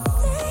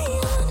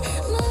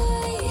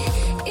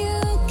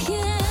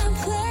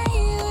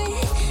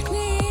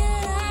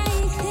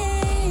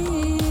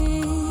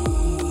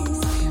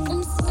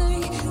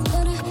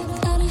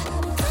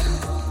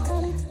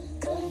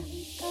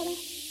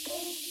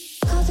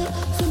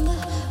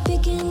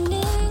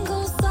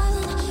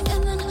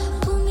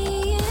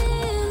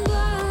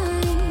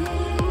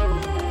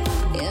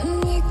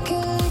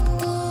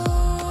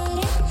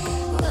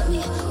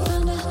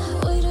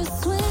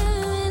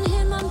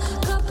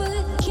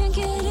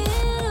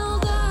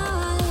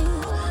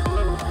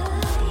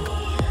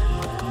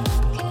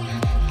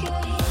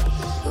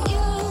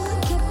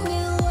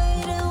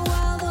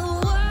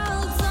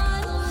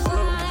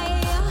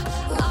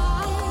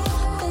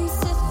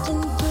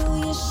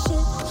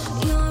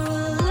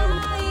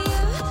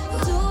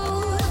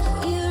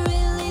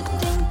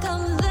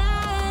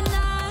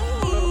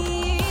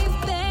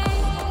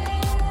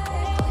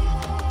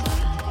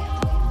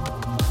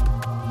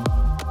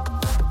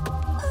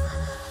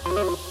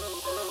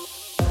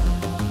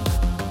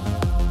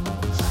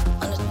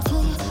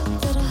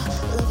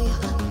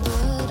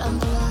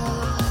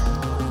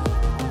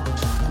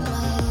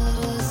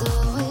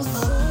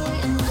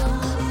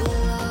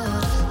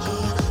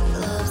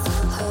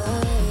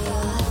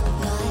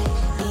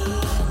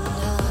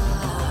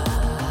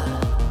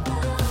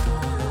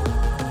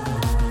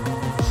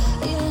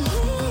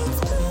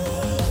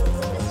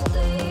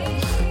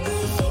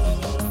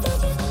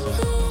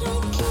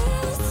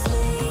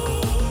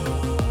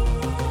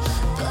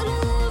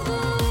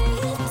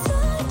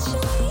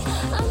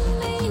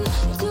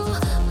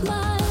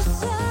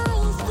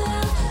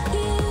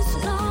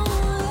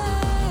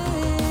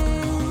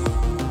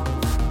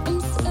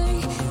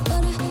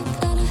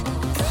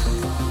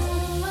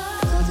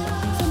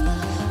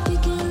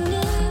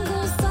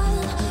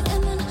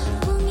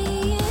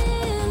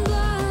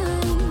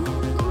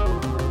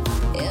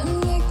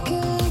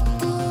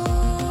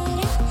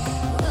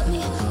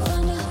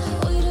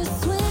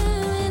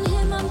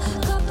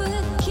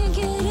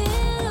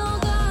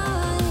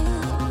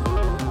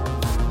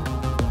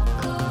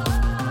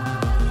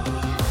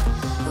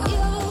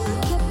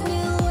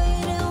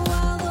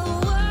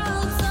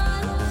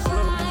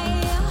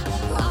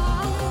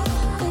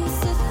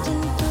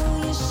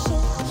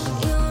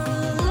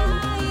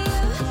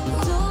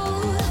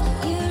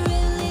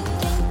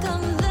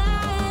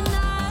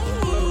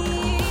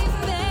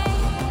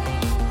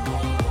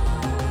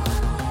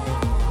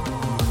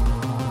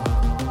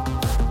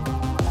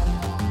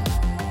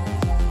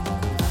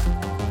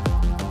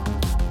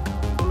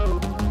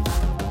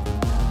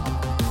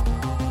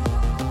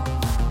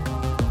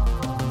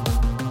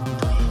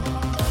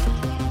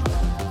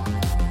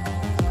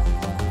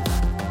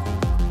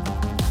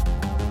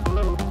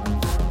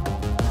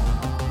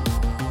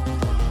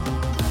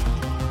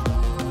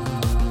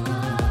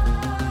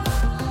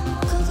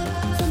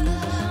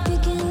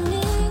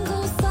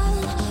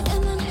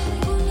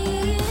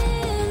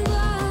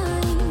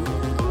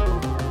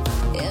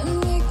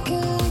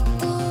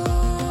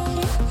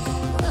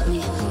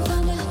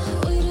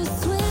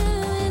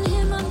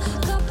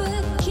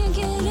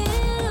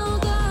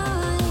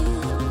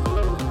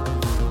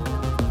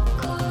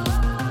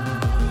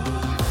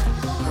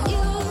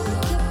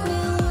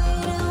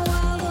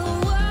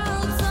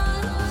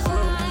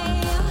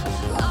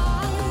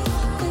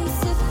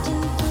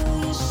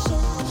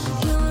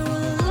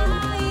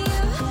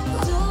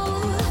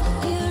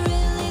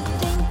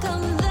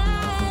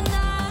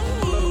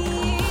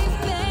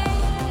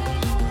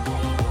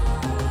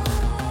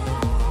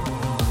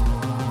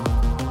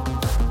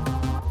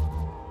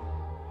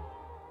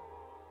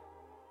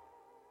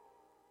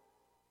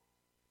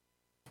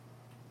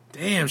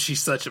Damn,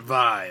 she's such a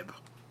vibe.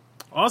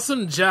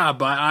 Awesome job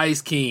by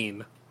Ice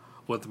Keen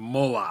with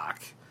Moloch.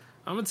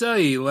 I'm gonna tell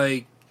you,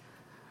 like,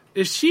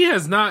 if she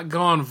has not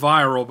gone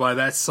viral by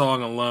that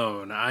song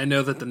alone, I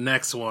know that the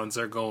next ones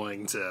are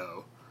going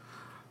to.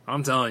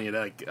 I'm telling you,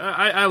 like,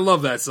 I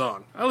love that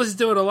song. I listen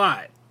to it a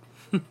lot.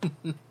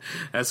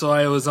 That's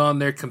why I was on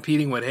there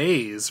competing with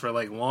Hayes for,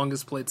 like,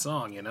 longest played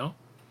song, you know?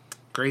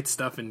 Great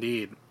stuff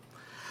indeed.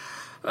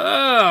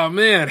 Oh,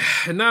 man.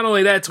 And not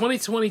only that,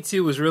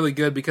 2022 was really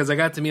good because I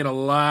got to meet a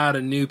lot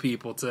of new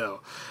people, too.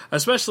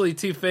 Especially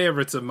two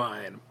favorites of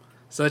mine.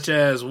 Such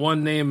as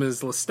one name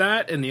is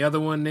Lestat and the other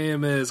one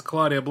name is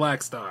Claudia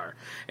Blackstar.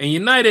 And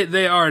united,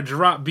 they are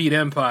Drop Beat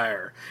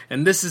Empire.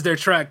 And this is their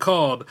track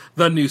called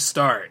The New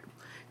Start.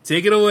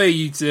 Take it away,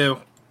 you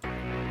two.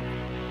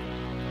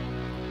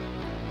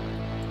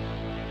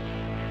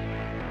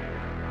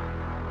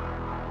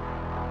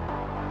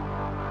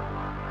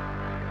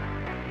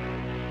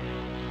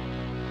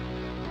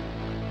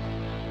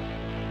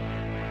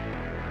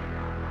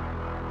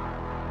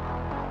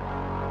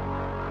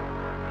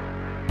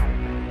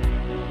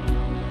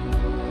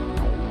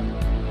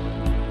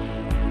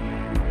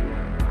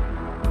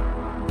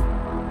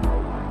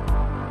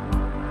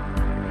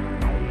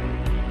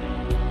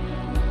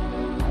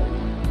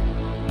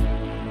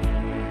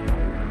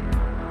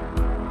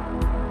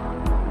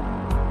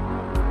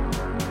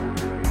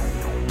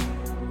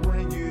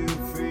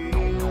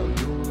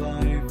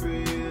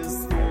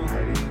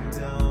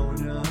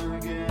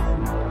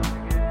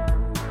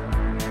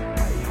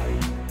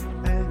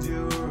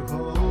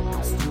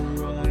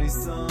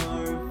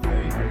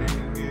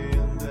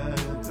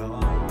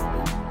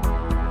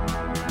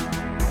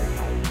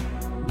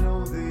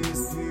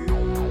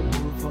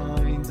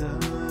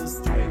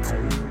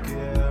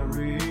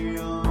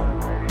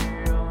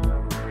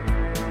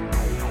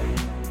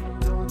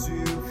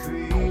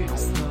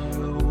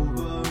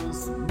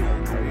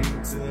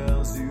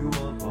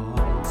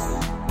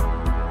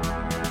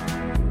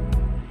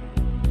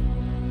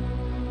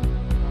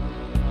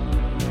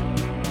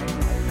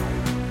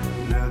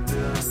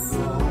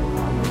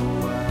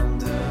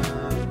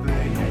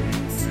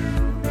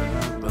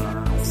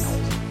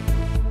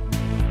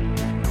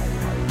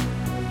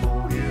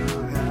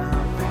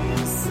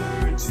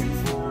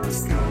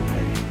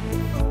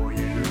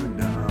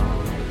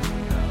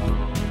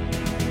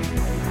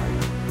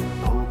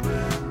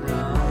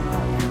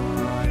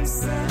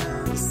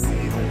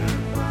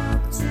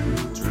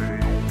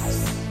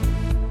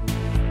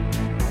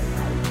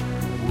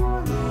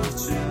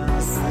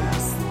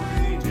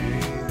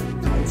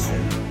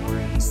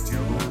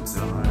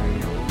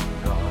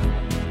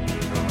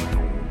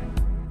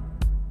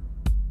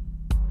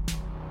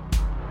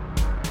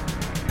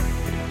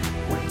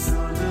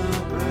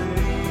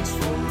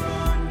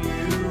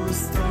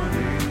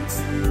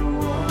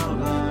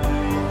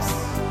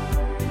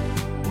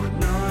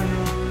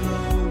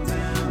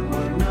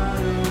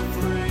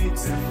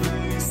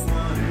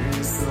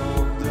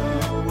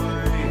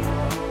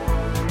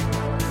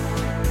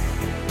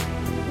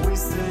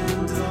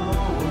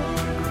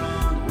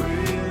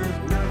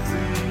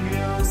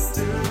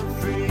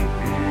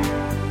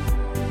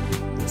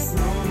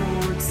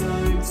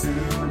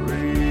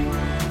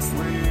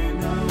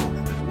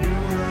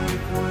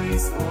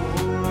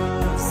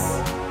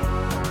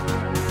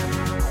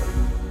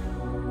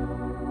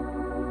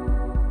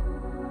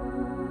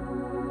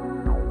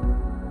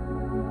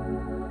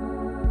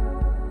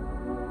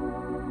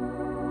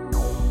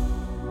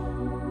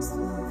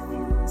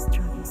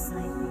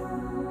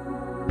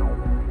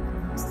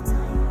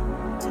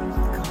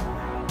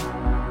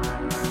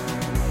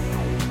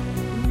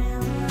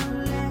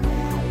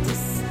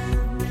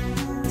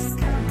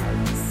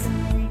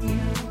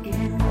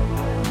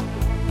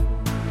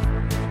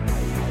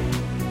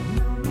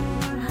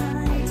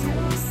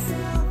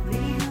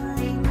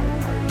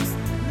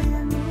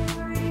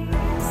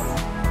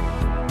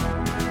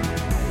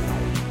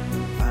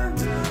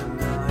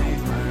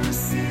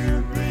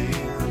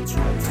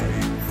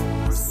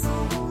 For so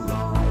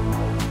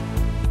long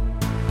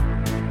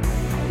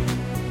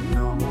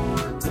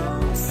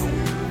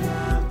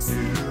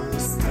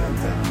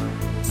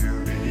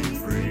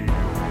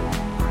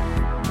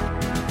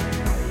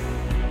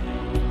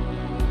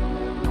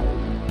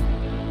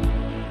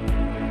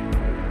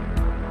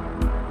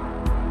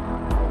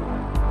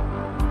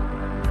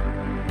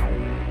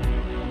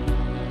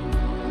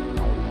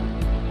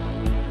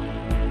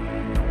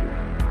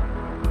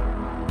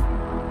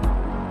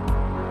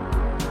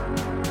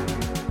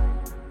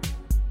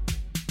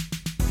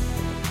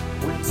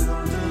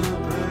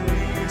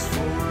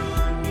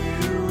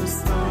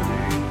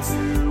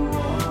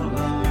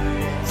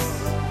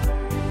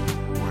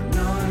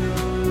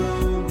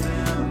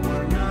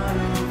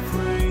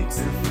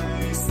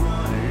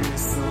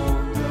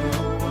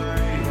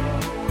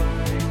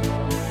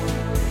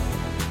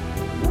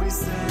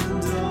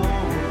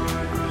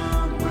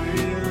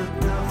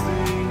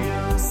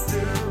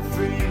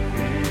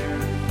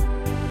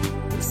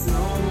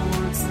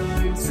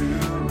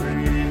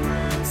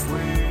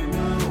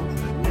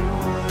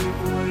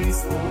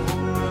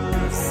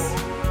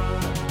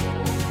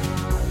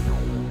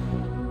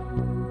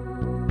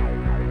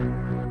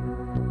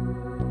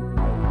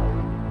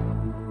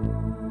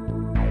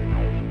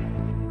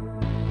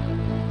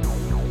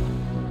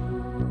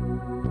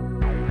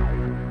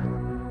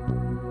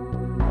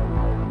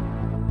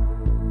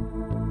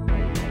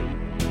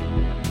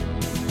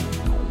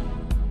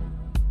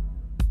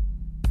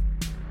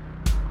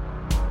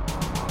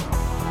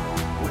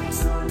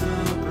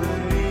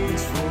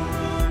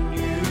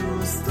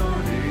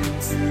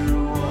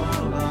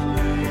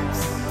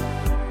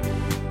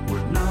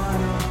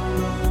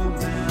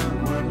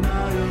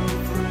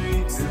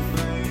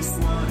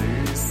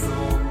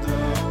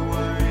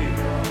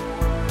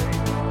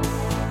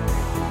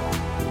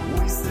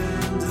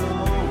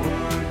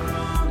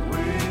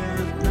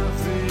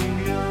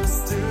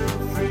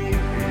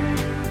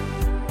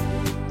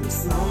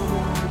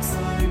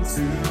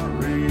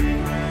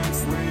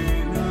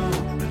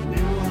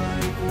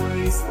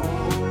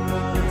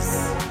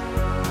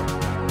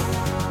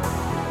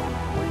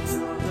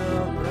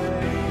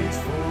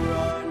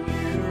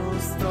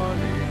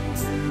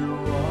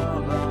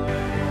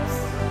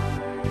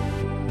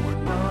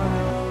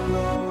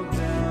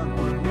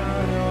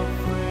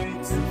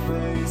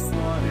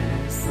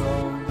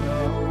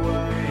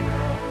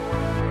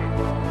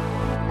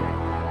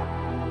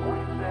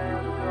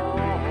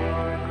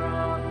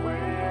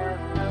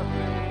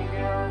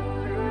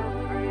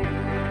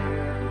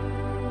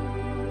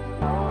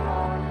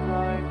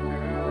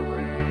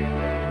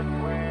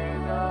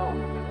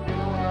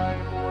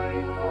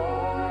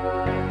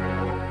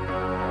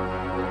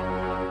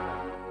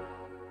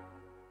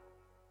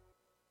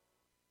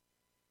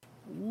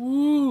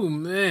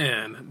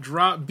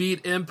Drop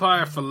Beat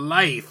Empire for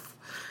life.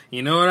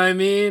 You know what I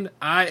mean?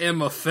 I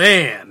am a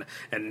fan.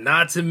 And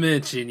not to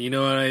mention, you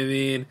know what I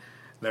mean?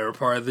 They're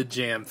part of the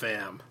Jam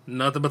Fam.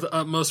 Nothing but the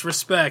utmost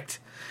respect.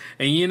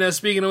 And you know,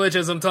 speaking of which,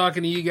 as I'm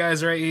talking to you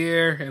guys right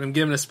here, and I'm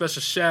giving a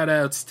special shout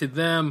outs to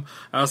them,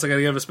 I also got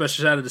to give a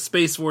special shout out to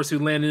Space Force, who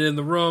landed in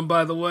the room,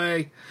 by the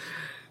way.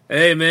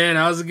 Hey man,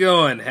 how's it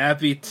going?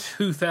 Happy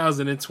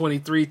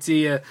 2023 to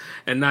you.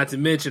 And not to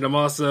mention, I'm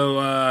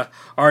also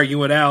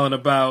arguing with Alan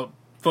about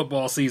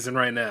football season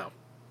right now.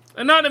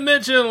 And not to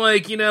mention,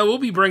 like, you know, we'll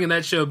be bringing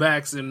that show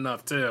back soon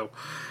enough, too.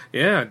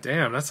 Yeah,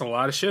 damn, that's a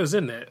lot of shows,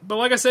 isn't it? But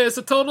like I said, it's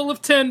a total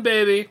of 10,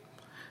 baby.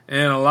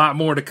 And a lot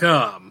more to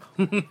come.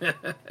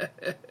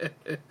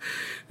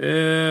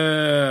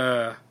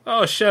 Yeah.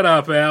 Oh, shut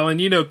up, Alan.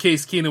 You know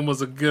Case Keenum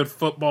was a good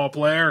football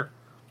player.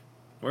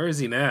 Where is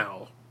he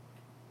now?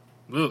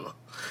 Ugh.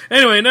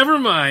 Anyway, never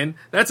mind.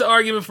 That's an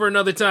argument for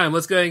another time.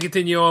 Let's go ahead and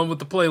continue on with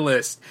the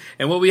playlist.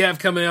 And what we have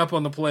coming up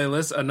on the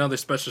playlist, another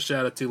special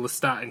shout out to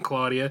Lestat and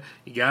Claudia.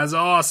 You guys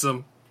are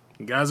awesome.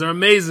 You guys are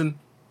amazing.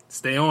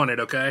 Stay on it,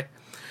 okay?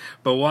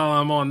 But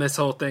while I'm on this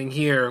whole thing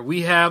here,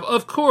 we have,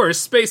 of course,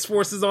 Space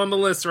Forces on the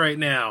list right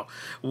now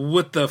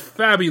with the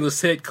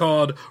fabulous hit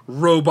called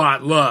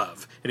Robot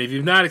Love. And if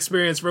you've not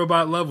experienced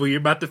Robot Love, well, you're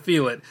about to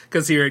feel it,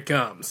 because here it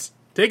comes.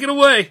 Take it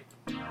away.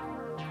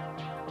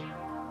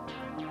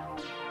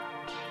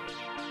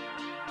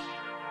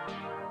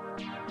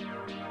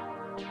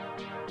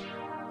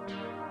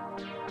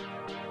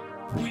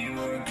 We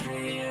were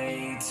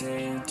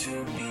created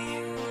to be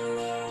in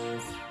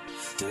love.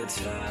 The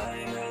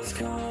time has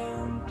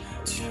come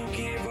to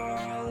give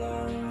our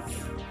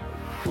love.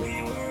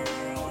 We were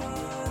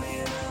one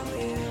in a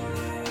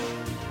million.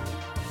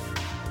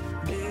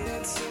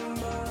 Bits and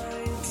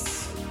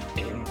bytes,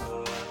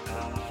 input,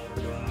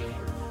 output.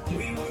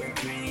 We were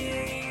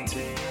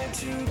created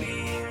to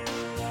be in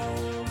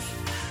love.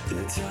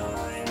 The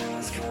time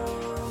has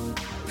come.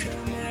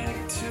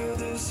 Connect to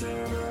the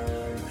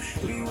server.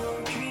 We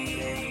were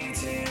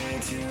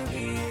created to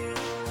be in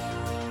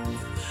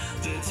love.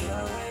 The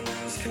time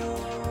has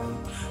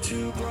come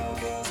to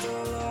broadcast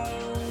our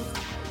love.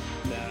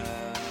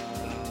 Now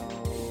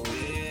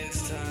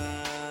it's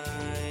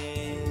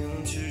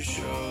time to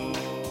show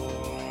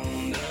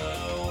the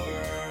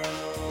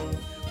world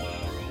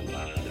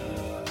what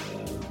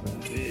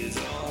love is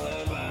all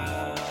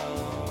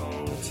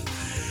about.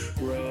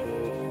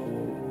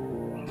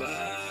 Robot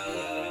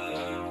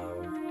love.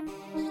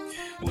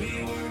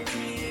 We were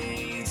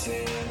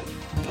created,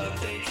 but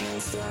they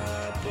can't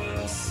stop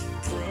us,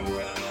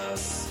 program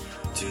us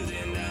to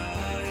deny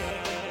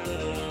our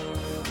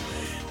love.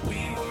 We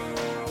were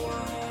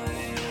one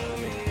in a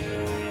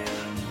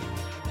million.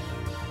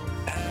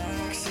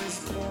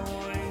 Access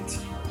point,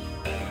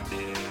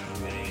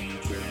 active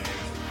matrix.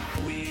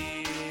 We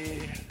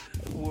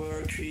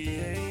were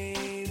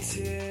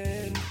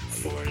created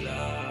for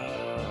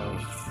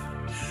love.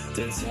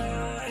 The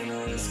time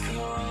has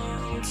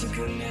come to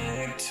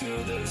connect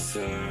to the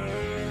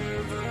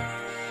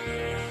server.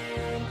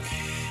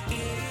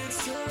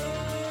 It's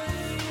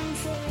time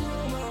for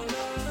my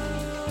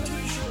love to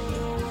show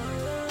the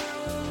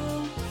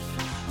world.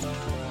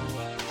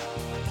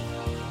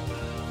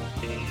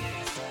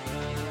 It's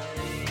time to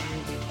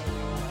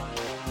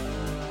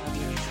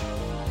show the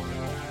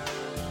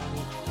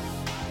world.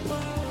 My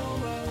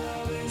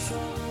love is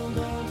all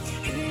about.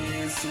 It's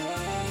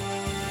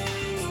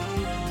time for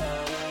my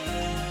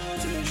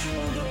love to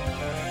show the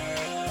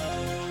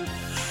world.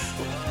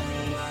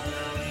 My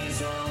love is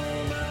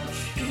all about.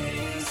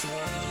 It's time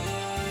for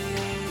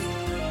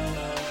my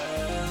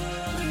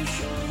love to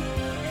show the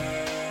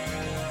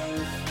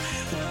world.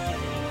 My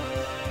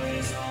love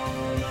is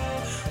all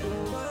about.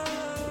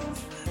 Love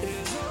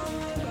is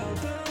all about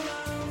the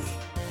love.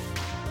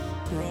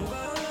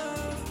 Robot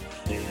love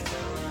is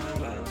all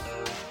about the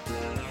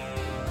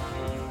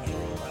love.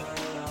 Robot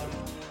love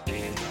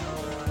is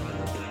all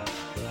about the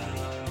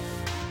love.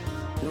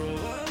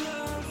 Robot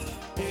love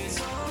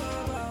is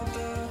all about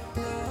the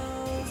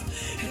love.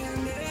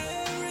 And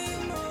every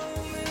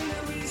moment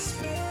that we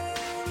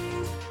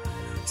spend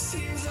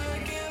seems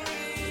like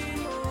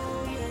every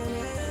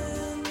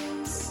moment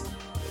ends.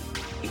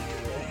 And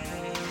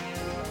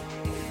every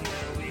moment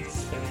that we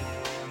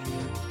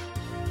spend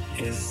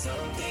is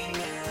something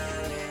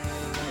that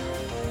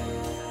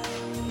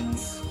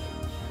ends.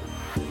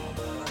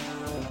 Robot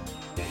love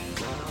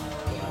is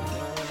all about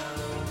the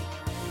love.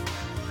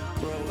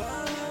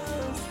 Robot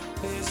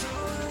love is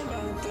all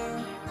about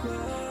the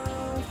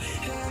love.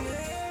 And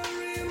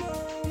every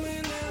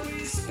moment that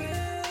we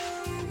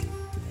spend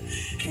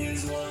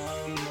is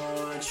one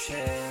more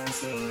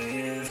chance to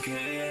live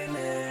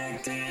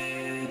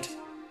connected.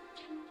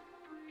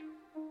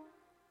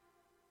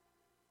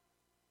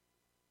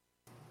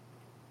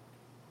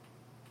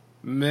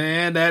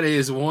 Man, that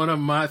is one of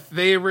my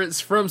favorites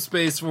from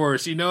Space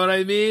Force. You know what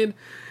I mean?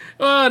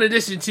 Well, in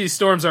addition to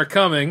Storms Are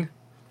Coming.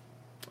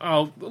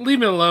 Oh, leave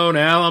me alone,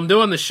 Al. I'm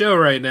doing the show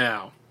right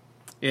now.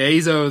 Yeah,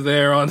 he's over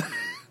there on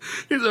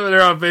he's over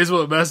there on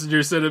Facebook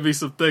Messenger sending me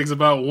some things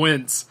about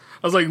Wentz.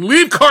 I was like,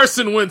 leave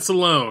Carson Wentz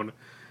alone.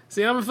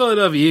 See, I'm a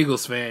Philadelphia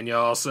Eagles fan,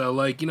 y'all. So,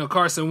 like,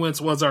 Carson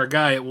Wentz was our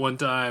guy at one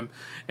time.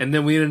 And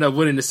then we ended up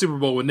winning the Super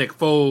Bowl with Nick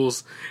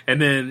Foles.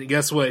 And then,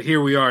 guess what? Here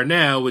we are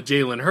now with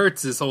Jalen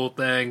Hurts, this whole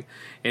thing.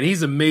 And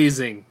he's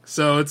amazing.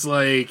 So, it's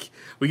like,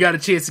 we got a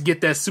chance to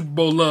get that Super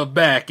Bowl love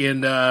back.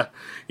 And,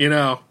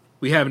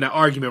 we having that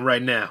argument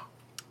right now.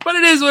 But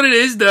it is what it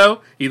is,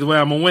 though. Either way,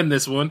 I'm going to win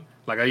this one,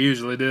 like I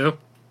usually do.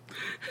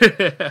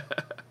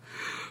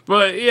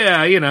 But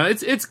yeah,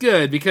 it's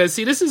good because,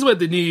 see, this is what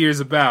the New Year's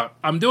about.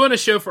 I'm doing a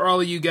show for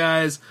all of you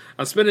guys.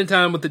 I'm spending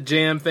time with the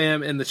Jam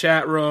fam in the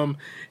chat room,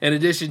 in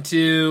addition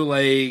to,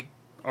 like,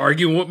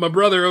 arguing with my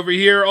brother over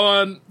here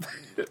on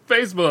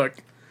Facebook.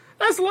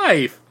 That's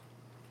life.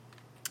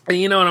 And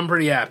and I'm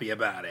pretty happy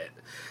about it.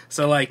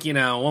 So, like,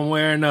 one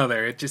way or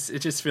another, it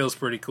just feels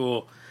pretty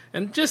cool.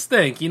 And just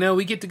think,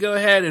 we get to go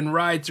ahead and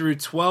ride through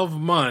 12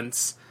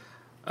 months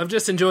of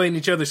just enjoying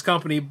each other's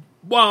company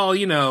while,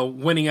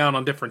 winning out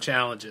on different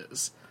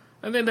challenges.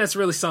 I think that's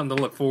really something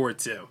to look forward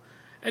to.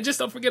 And just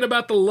don't forget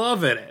about the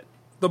love in it.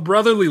 The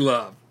brotherly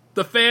love.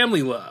 The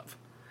family love.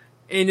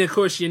 And, of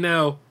course,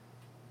 never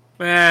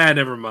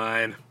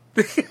mind.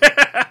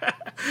 I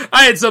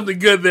had something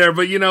good there,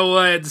 but you know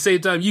what? At the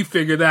same time, you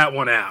figure that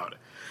one out.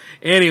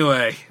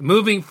 Anyway,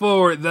 moving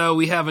forward, though,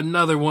 we have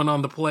another one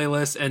on the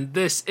playlist, and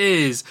this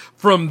is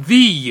from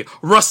the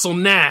Russell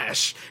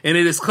Nash, and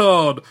it is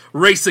called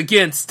Race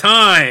Against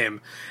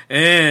Time.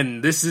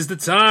 And this is the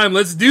time.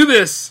 Let's do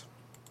this.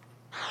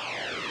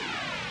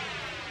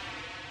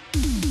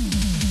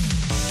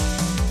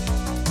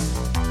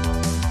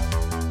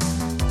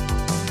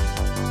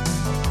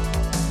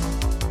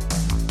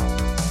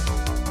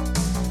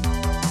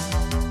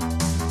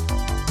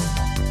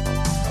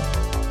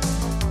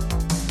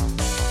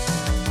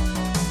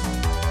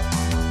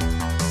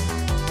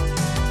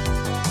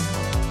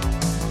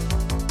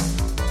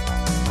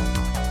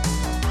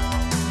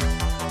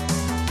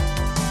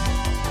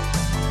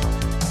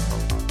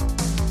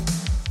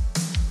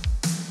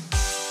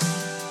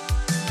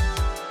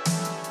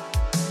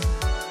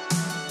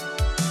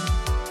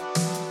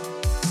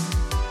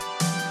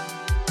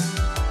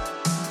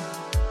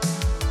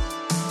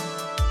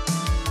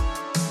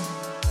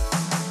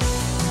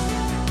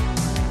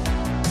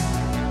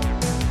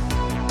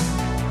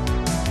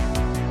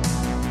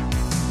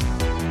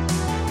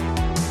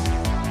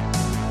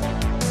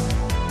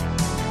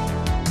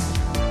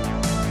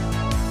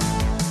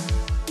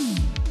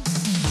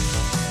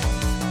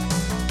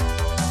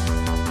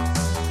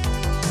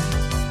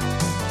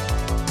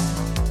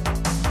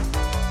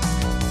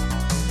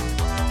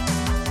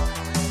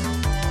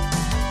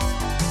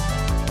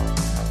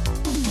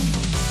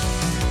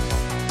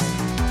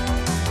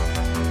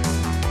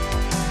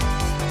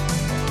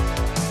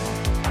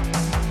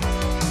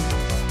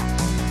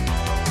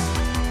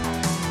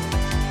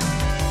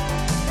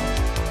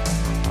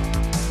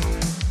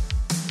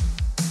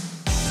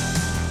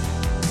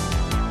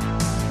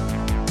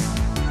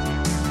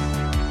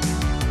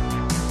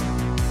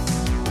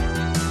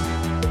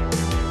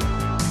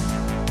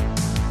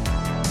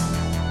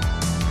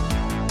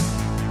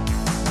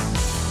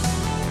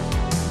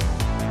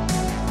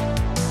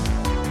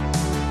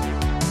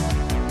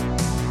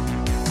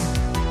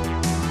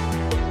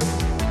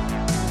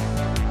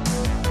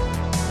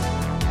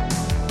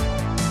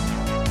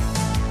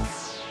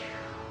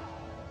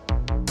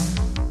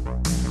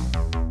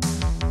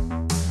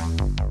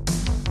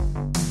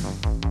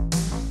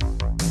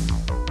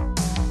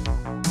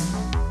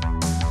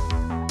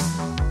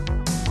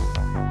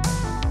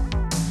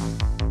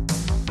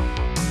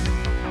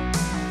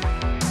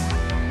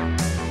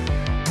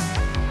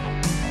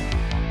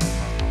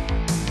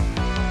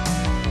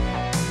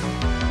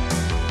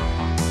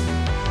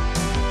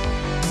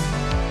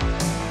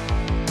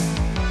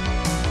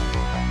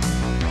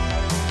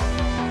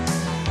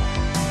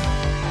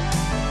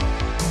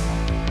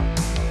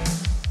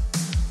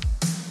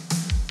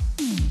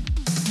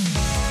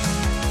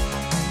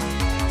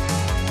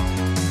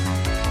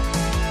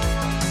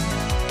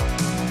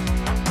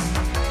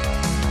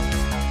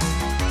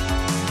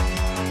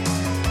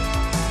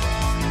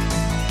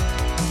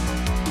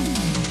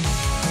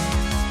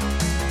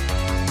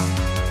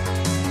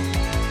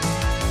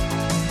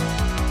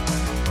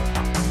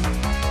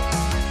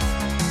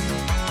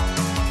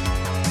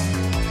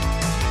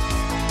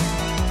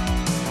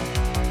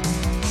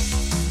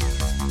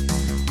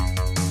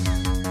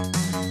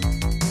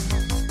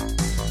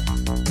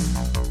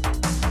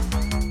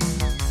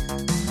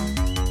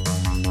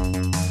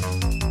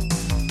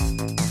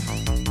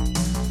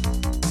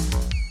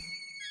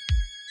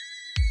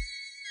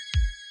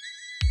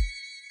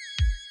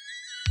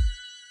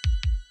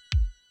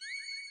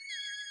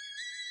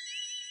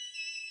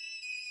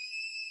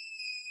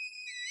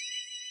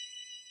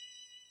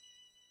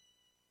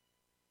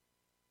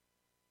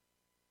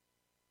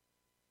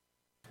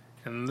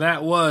 And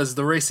that was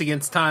the Race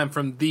Against Time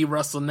from the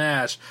Russell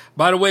Nash.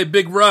 By the way,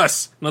 Big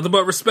Russ, nothing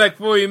but respect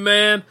for you,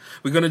 man.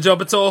 We're going to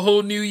jump into a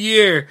whole new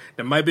year.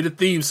 That might be the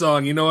theme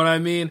song, you know what I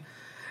mean?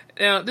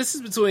 Now, this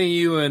is between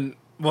you and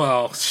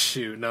Well,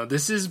 shoot, no,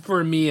 this is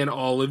for me and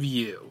all of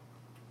you.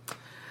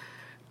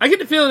 I get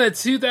the feeling that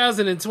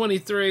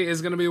 2023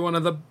 is going to be one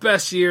of the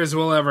best years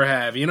we'll ever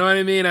have. You know what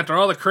I mean? After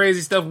all the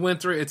crazy stuff we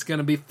went through, it's going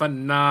to be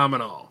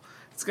phenomenal.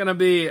 It's going to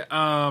be,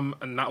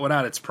 not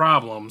without its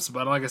problems,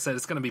 but like I said,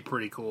 it's going to be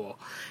pretty cool.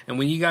 And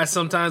when you guys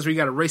sometimes where you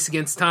got to race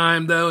against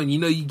time, though, and you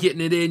know you're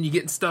getting it in, you're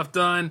getting stuff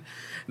done,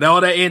 and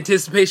all that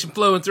anticipation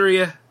flowing through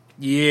you,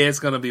 yeah, it's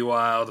going to be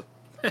wild.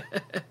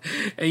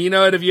 And you know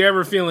what, if you're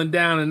ever feeling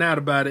down and out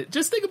about it,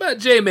 just think about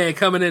J-Man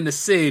coming in to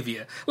save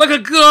you. Like a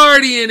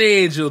guardian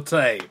angel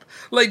type.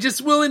 Like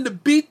just willing to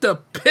beat the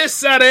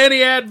piss out of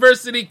any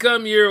adversity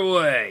come your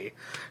way.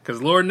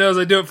 Because Lord knows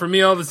I do it for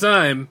me all the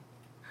time.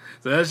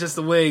 So that's just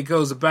the way it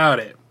goes about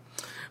it.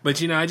 But,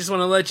 you know, I just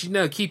want to let you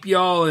know, keep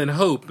y'all in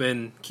hope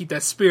and keep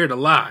that spirit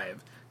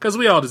alive. Because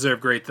we all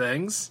deserve great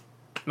things.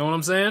 Know what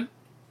I'm saying?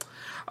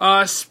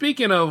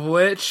 Speaking of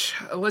which,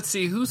 let's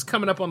see, who's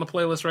coming up on the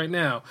playlist right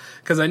now?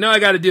 Because I know I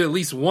got to do at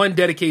least one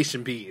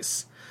dedication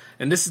piece.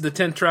 And this is the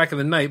 10th track of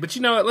the night. But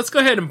you know what? Let's go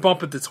ahead and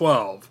bump it to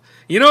 12.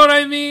 You know what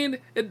I mean?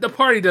 The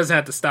party doesn't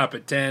have to stop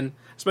at 10.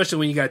 Especially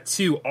when you got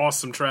two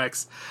awesome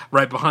tracks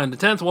right behind the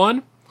 10th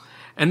one.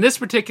 And this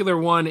particular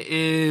one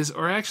is,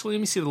 or actually,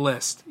 let me see the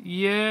list.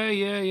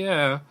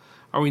 Yeah.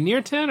 Are we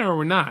near 10 or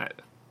we're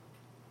not?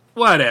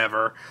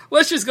 Whatever.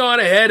 Let's just go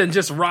on ahead and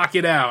just rock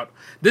it out.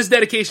 This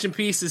dedication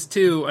piece is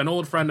to an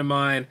old friend of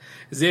mine,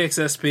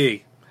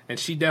 ZXSP. And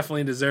she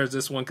definitely deserves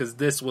this one because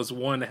this was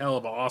one hell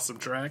of an awesome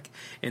track.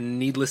 And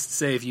needless to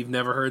say, if you've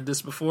never heard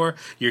this before,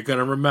 you're going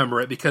to remember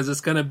it because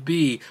it's going to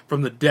be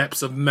from the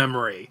depths of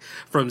memory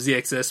from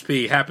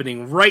ZXSP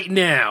happening right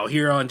now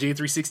here on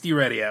J360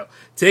 Radio.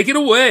 Take it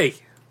away.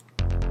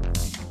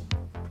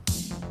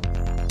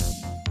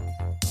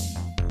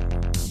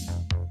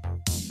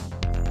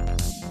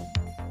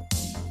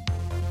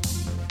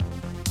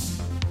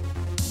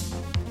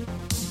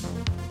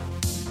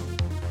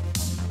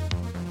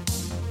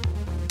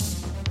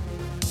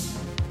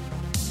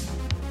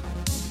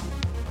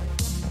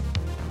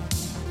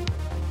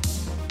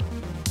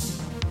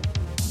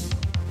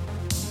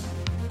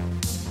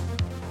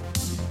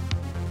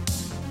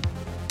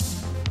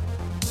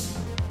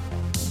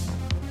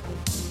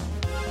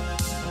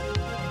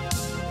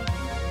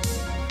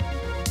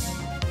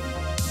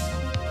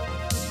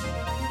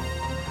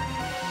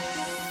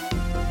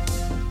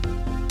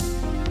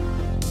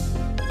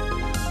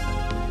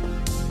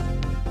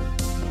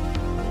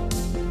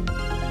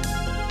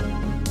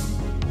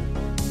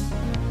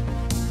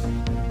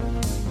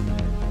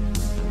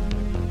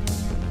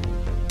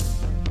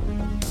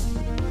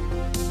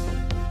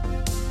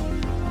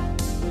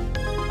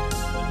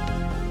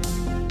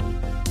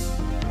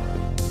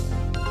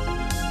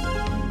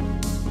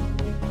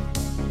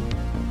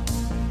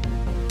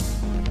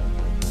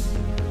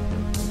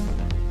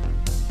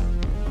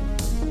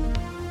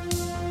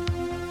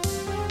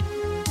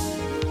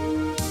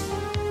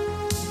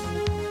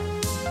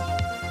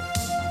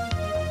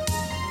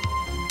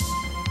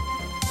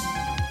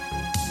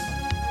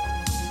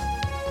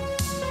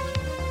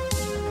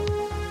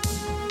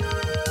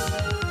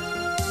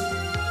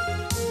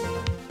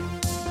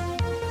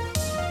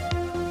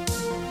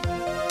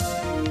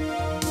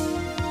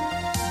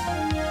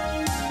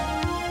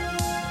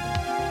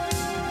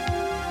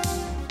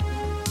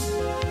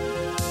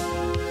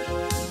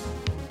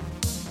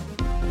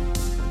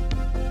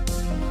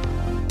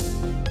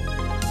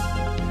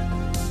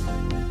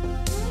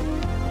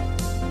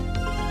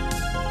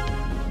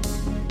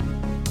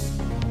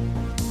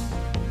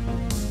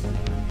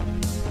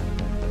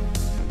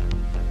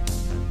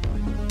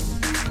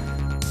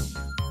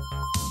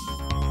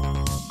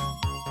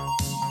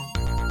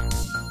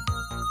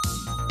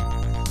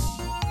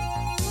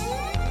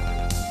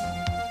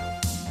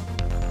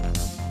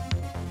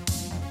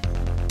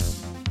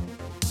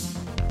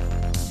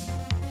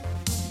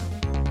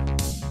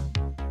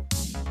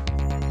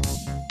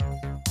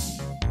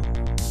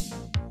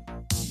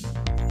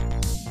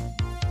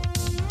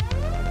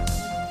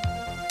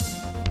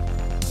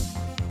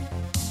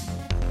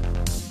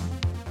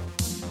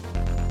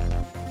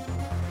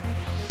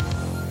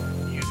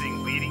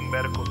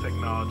 medical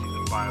technologies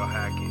and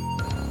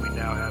biohacking, we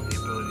now have the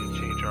ability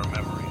to change our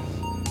memories.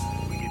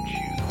 We can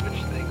choose which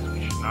things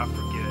we should not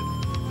forget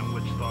and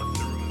which thoughts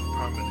to remove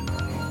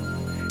permanently.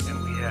 And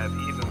we have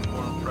even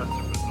more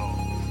impressive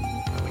results.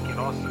 We can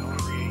also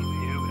create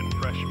new and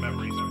fresh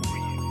memories for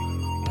you.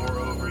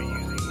 Moreover,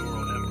 using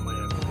neural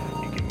implants,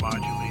 you can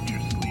modulate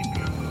your sleep,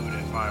 your mood,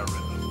 and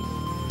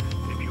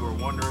biorhythms. If you are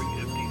wondering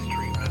if these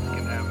treatments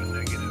can have a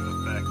negative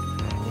effect,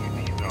 you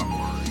need not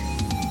worry.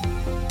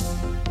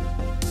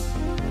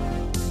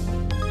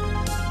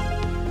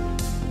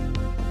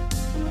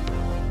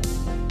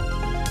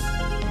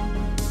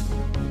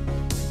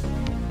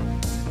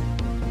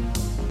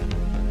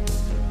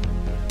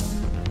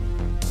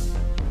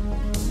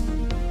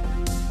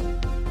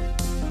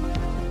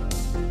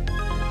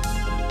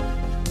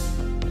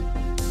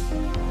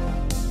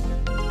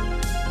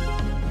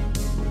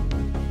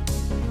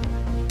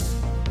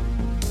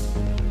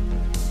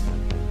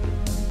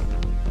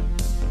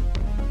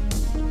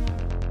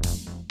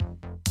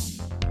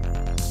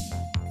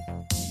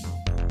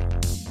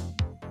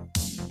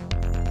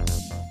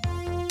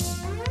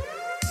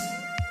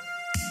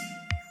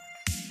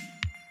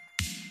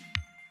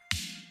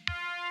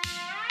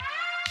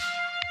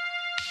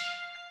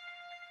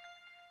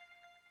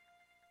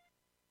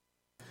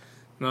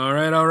 All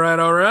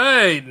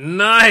right.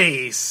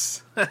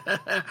 Nice.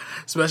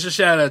 Special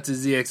shout out to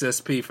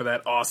ZXSP for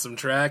that awesome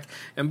track.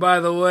 And by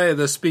the way,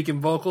 the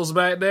speaking vocals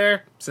back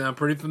there sound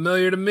pretty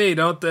familiar to me,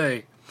 don't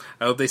they?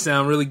 I hope they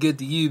sound really good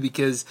to you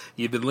because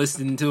you've been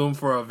listening to them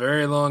for a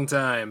very long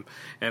time.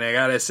 And I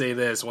gotta say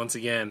this once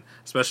again,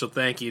 special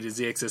thank you to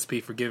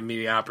ZXSP for giving me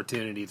the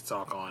opportunity to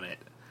talk on it.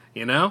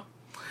 You know?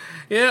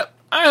 Yep,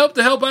 I hope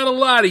to help out a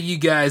lot of you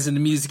guys in the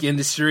music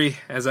industry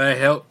as I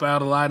help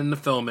out a lot in the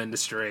film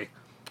industry.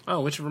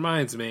 Oh, which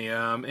reminds me,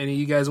 any of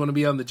you guys want to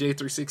be on the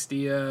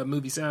J360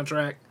 movie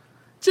soundtrack?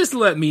 Just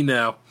let me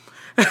know.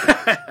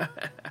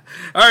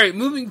 Alright,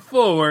 moving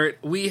forward,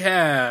 we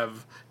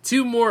have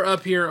 2 more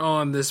up here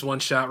on this one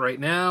shot right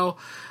now.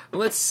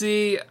 Let's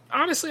see.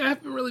 Honestly, I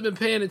haven't really been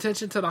paying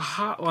attention to the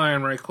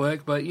hotline right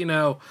quick, but, you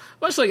know,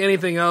 much like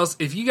anything else,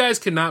 if you guys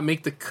cannot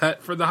make the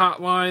cut for the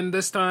hotline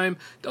this time,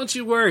 don't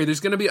you worry. There's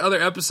going to be other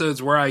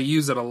episodes where I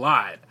use it a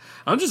lot.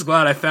 I'm just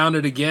glad I found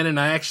it again and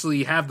I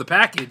actually have the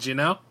package, you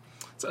know?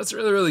 So that's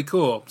really, really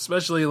cool,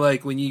 especially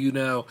like when you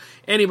know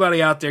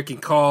anybody out there can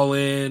call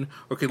in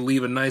or can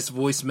leave a nice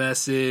voice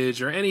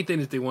message or anything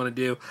that they want to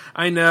do.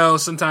 I know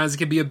sometimes it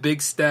can be a big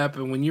step,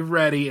 and when you're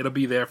ready, it'll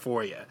be there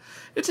for you.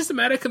 It's just a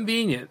matter of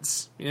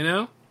convenience, you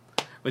know?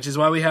 Which is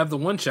why we have the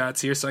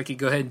one-shots here, so I can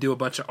go ahead and do a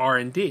bunch of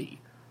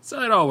R&D.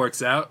 So it all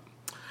works out.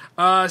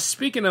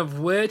 Speaking of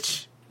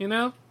which, you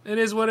know, it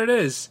is what it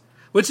is.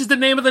 Which is the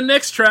name of the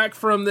next track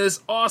from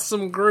this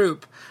awesome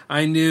group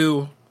I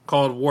knew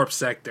called Warp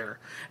Sector.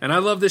 And I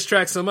love this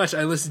track so much,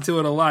 I listen to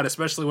it a lot,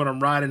 especially when I'm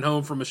riding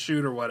home from a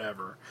shoot or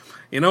whatever.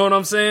 You know what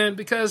I'm saying?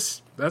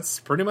 Because that's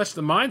pretty much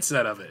the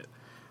mindset of it.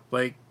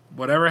 Like,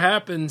 whatever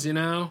happens, you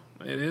know,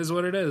 it is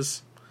what it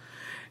is.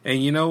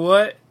 And you know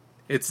what?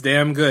 It's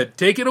damn good.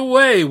 Take it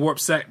away, Warp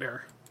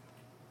Sector.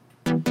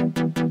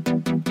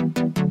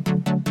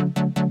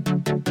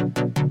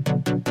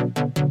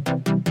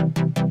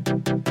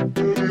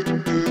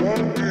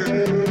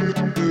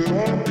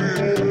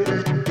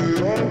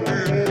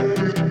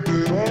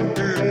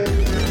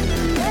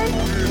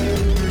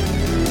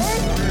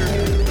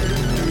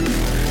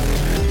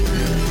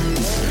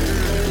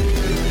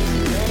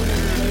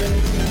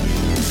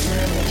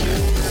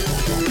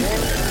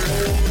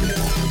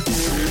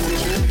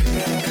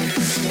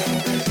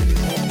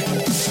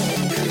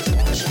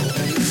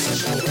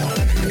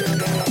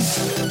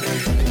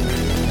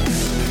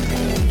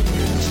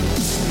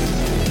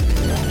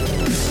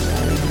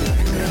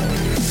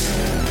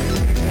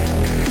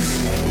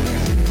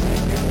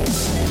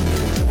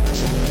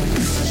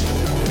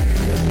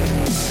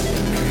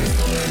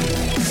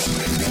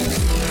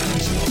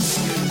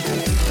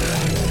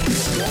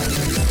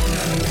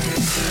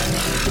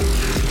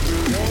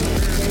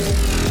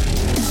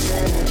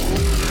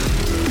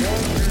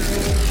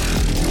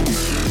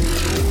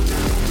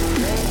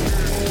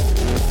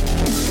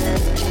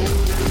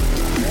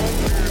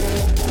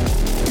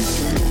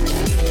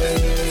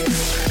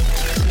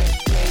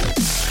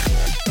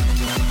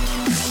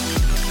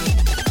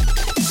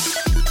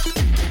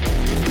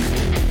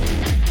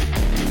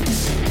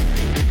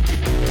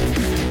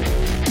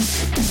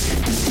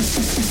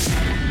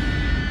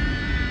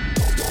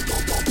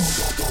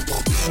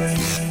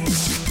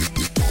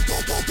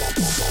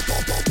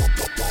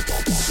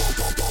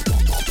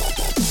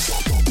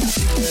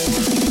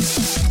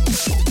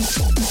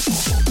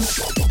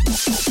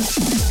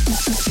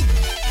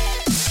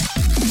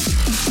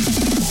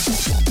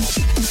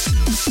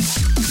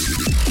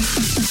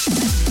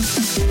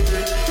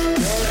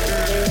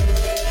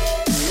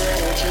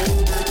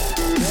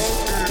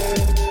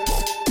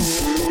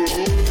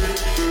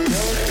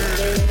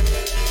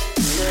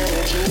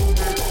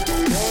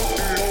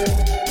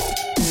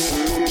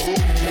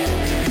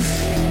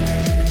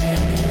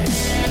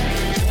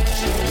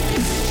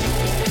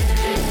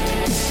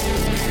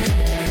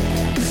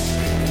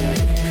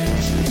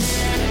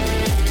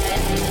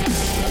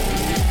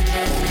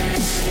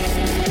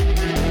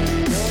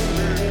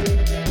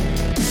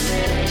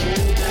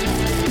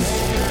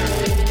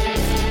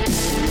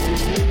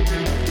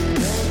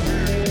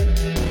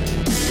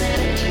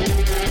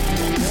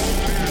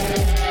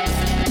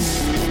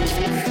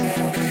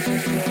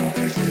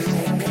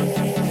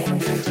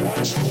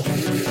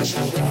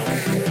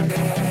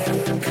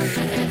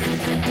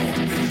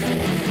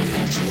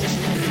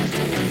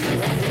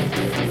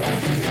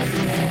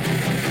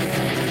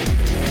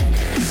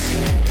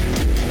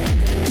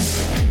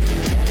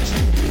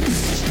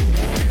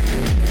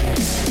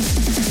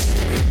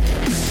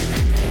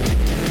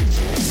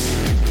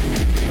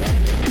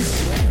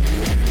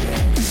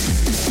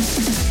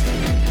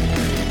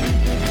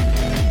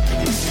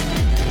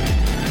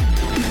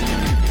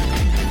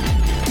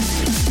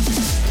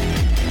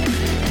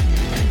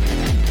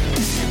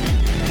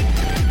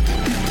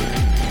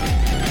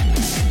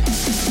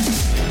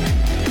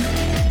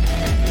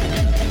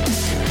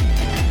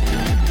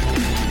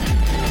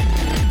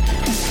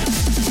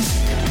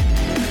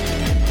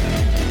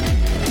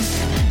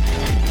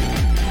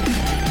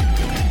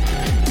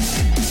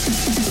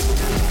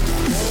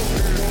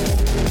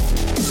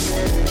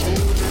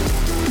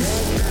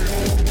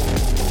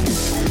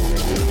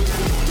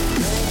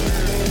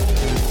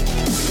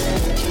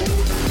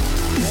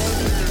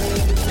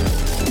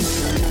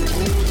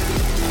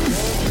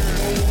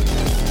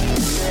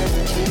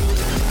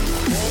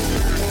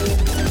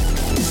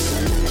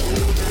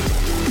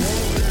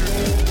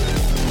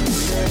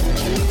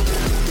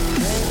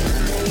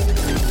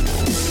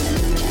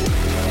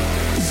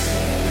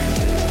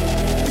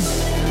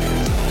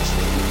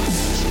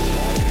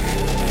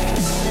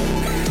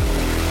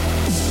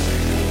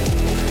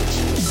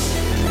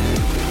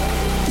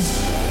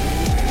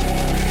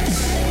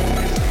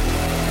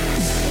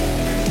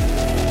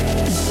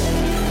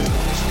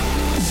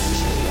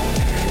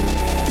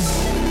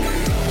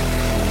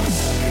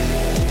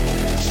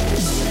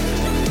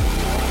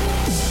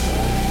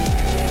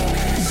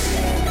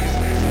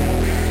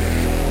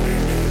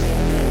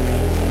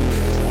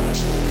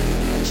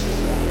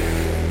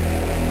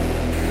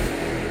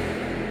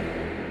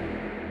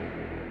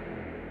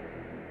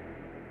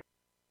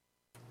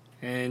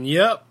 And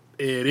yep,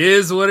 it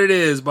is what it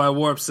is by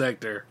Warp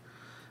Sector.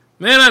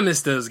 Man, I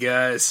miss those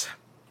guys.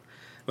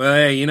 Well,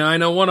 hey, I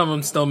know one of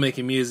them's still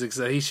making music,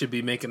 so he should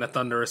be making a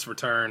thunderous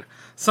return.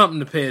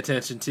 Something to pay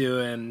attention to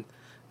in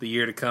the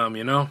year to come,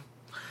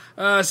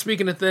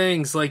 Speaking of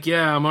things,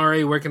 I'm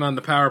already working on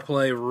the Power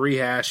Play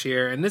rehash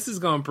here, and this is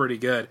going pretty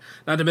good.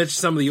 Not to mention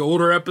some of the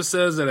older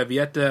episodes that have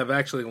yet to have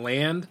actually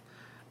land.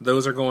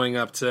 Those are going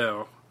up,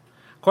 too.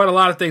 Quite a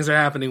lot of things are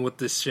happening with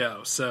this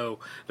show, so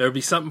there'll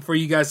be something for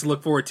you guys to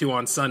look forward to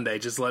on Sunday.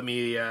 Just let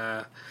me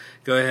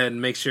go ahead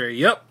and make sure,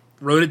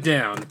 wrote it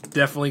down.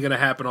 Definitely going to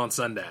happen on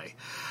Sunday.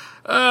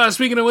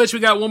 Speaking of which, we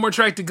got one more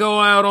track to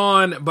go out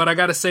on, but I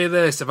got to say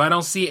this. If I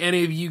don't see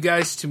any of you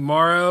guys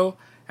tomorrow,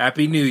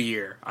 Happy New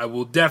Year. I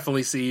will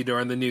definitely see you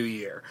during the new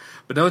year.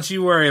 But don't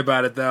you worry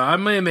about it, though. I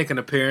may make an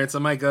appearance. I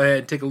might go ahead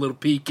and take a little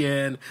peek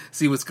in,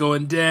 see what's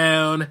going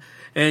down,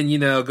 and,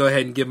 go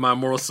ahead and give my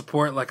moral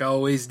support like I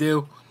always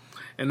do.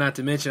 And not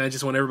to mention, I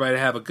just want everybody to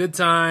have a good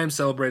time,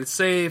 celebrate it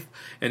safe,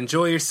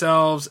 enjoy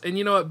yourselves, and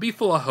you know what? Be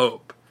full of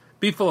hope.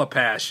 Be full of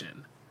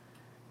passion.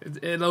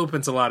 It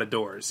opens a lot of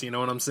doors, you know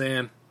what I'm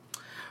saying?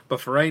 But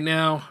for right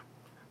now,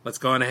 let's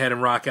go on ahead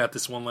and rock out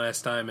this one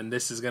last time, and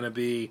this is going to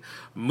be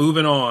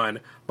Moving On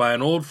by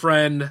an old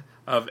friend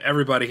of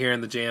everybody here in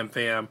the Jam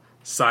Fam,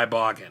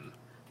 Cyboggin.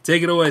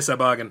 Take it away,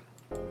 Cyboggin.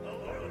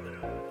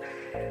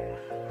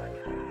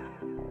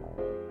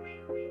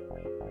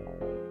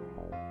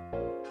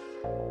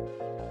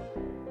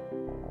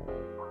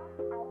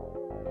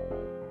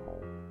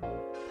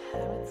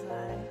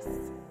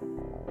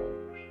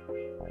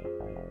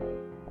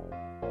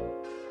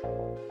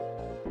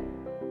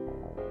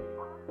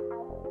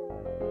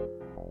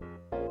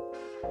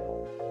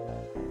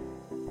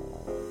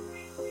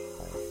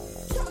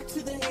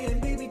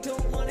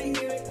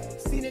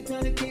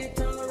 Can't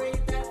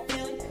tolerate that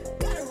feeling.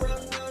 Gotta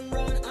run,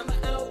 I'ma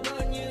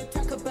outrun you.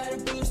 Talk about a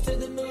boost to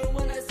the moon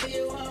when I see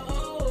you.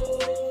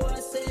 Oh, I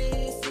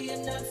say, see you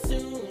not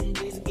soon.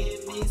 Please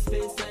give me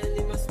space, I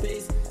need my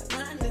space.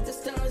 I need the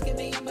stars, give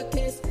me my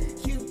kiss.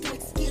 You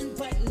got skin,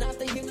 but not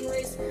the human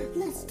race.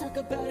 Let's talk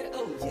about it,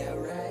 oh yeah,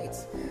 right.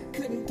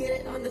 Couldn't get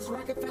it on this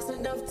rocket fast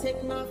enough,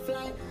 take my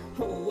flight.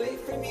 Away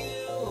from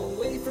you,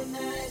 away from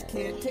that.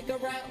 Can't take a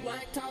ride,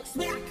 why talk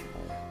smack?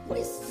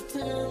 Waste of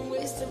time,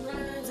 waste of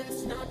rhymes.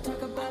 Let's not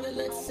talk about it,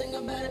 let's sing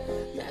about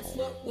it. That's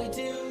what we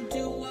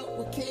do what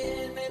we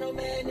can. Man, oh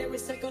man, every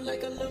cycle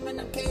like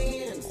aluminum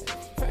cans.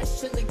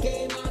 Fresh in the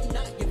game, I'm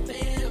not your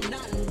fan. I'm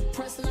not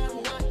impressed and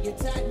I'm not your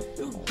type.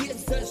 Who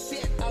gives a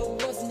shit? I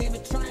wasn't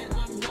even trying.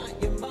 I'm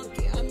not your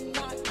monkey, I'm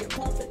not your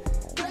puppet.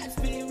 Let's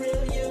be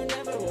real, you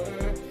never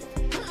were.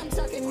 I'm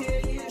talking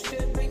here, you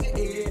should bring it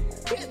here.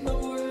 Get my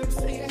words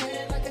to your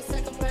head like a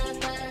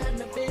psychopath. I have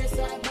no fear,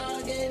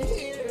 Cyboggin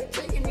here.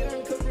 Taking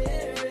your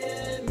career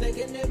and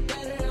making it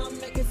better. I'm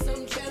making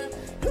some cheddar.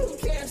 Who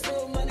cares?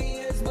 So money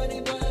is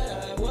money,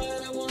 but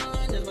what I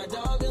want is my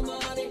dog and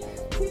money.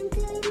 You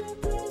can't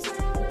replace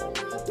how I'm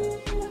not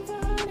being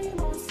funny.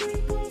 My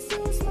secret's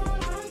so small,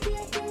 I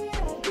can't get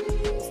a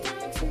piece.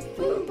 Toxic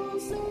people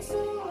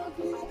so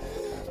ugly.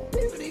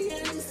 Beauty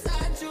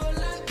inside you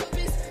like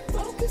puppies.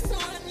 Focus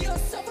on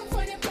yourself and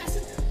find your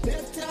passion.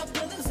 Lift up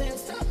brothers and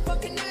stop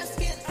fucking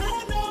asking.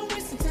 I'm not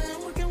wasting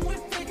time working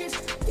with figures.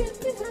 Get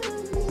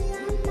behind me,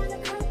 I'm not a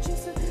crowd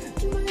chaser.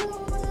 Do my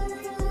own what I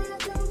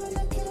don't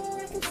really care.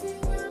 I can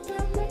sing out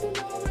loud, making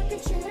no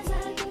record shares.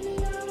 I don't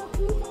need all the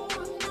people,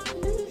 I'm not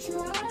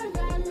neutral. I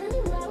got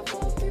really love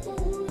for people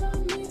who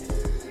love me.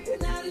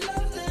 And I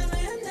love them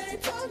and they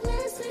talk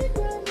nasty,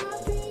 but not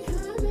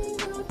behind me,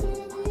 not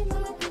baby,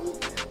 not me.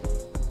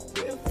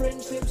 Real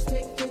friendships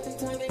take faith and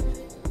timing.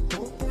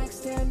 Don't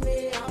backstab me,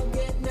 I'll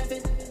get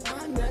nothing.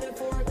 I'm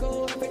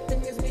metaphorical,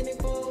 everything is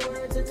meaningful.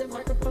 Words into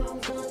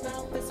microphones, going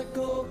out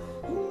physical.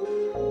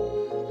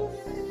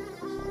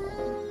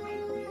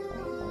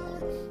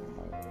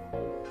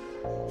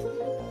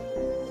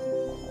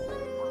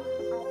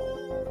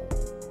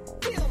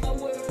 Feel my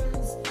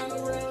words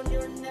around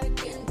your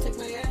neck and take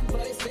my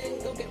advice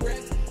and go get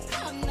wrecked.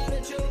 I'm not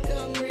a joke,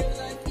 I'm real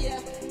life,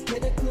 yeah.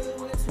 Get a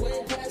clue, it's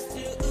way past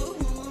you.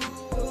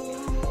 Who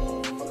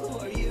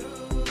are you?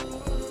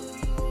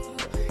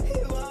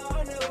 You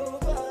are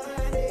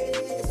nobody,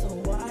 so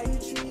why you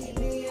treat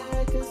me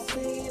like a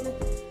saint?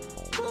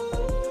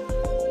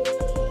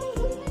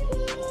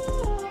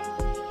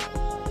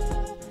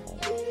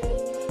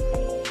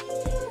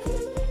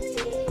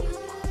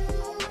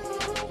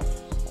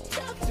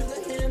 Talk to the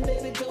hand,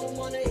 baby, don't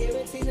wanna hear it.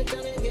 Seen it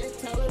done it, can't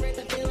tolerate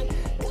the feeling.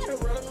 Gotta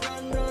run,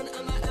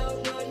 I'ma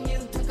outrun you.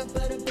 Talk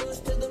about a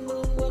boost to the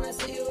moon when I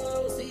see you.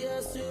 Oh, see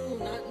you soon,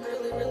 not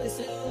really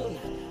soon.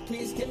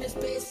 Please give me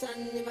space, I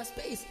need my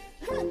space.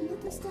 I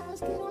need the stars,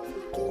 get off my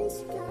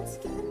case. You got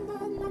skin,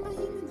 but not my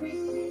human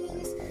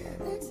race.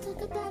 Let's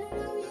talk about it,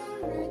 oh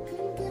yeah, right.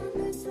 Couldn't get on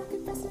this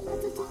rocket fast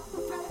enough to talk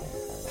about it.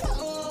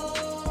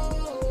 Oh,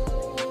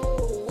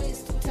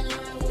 waste of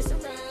time, waste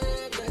of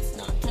rhyme. Let's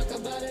not talk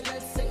about it,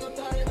 let's sing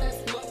about it.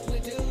 That's what we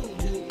do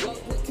what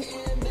we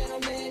can. Man, oh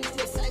man, you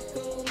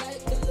recycle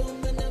like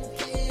aluminum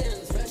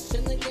cans. Fresh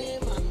in the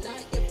game, I'm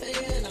not your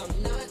fan. I'm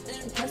not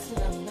impressed,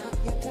 I'm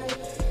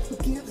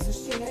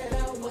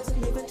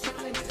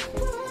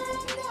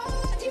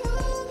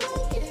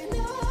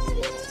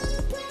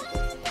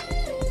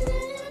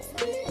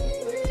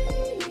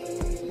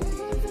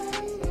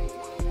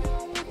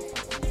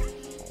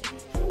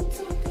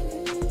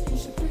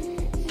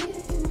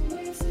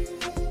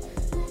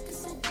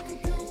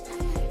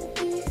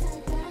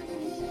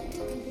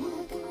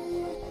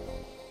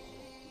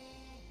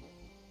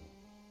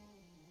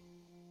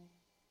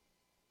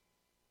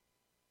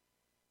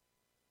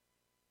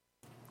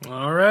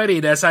Alrighty,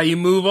 that's how you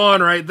move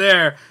on right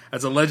there.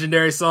 That's a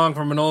legendary song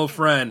from an old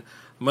friend.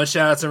 Much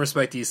shout outs and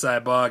respect to you, Cy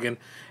Boggin.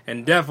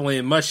 And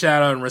definitely much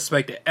shout out and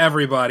respect to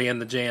everybody in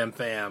the Jam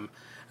fam,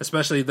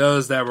 especially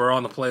those that were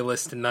on the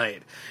playlist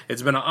tonight.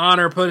 It's been an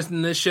honor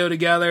putting this show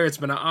together. It's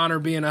been an honor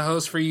being a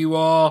host for you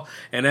all.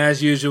 And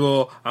as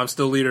usual, I'm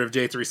still leader of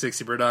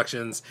J360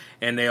 Productions,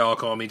 and they all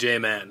call me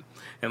J-Man.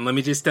 And let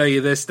me just tell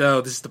you this, though.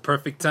 This is the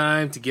perfect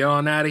time to get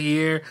on out of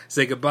here,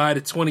 say goodbye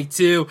to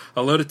 22,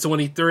 hello to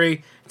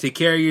 23. Take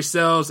care of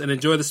yourselves, and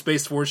enjoy the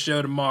Space Force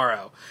show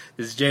tomorrow.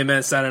 This is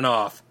J-Man signing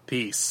off.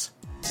 Peace.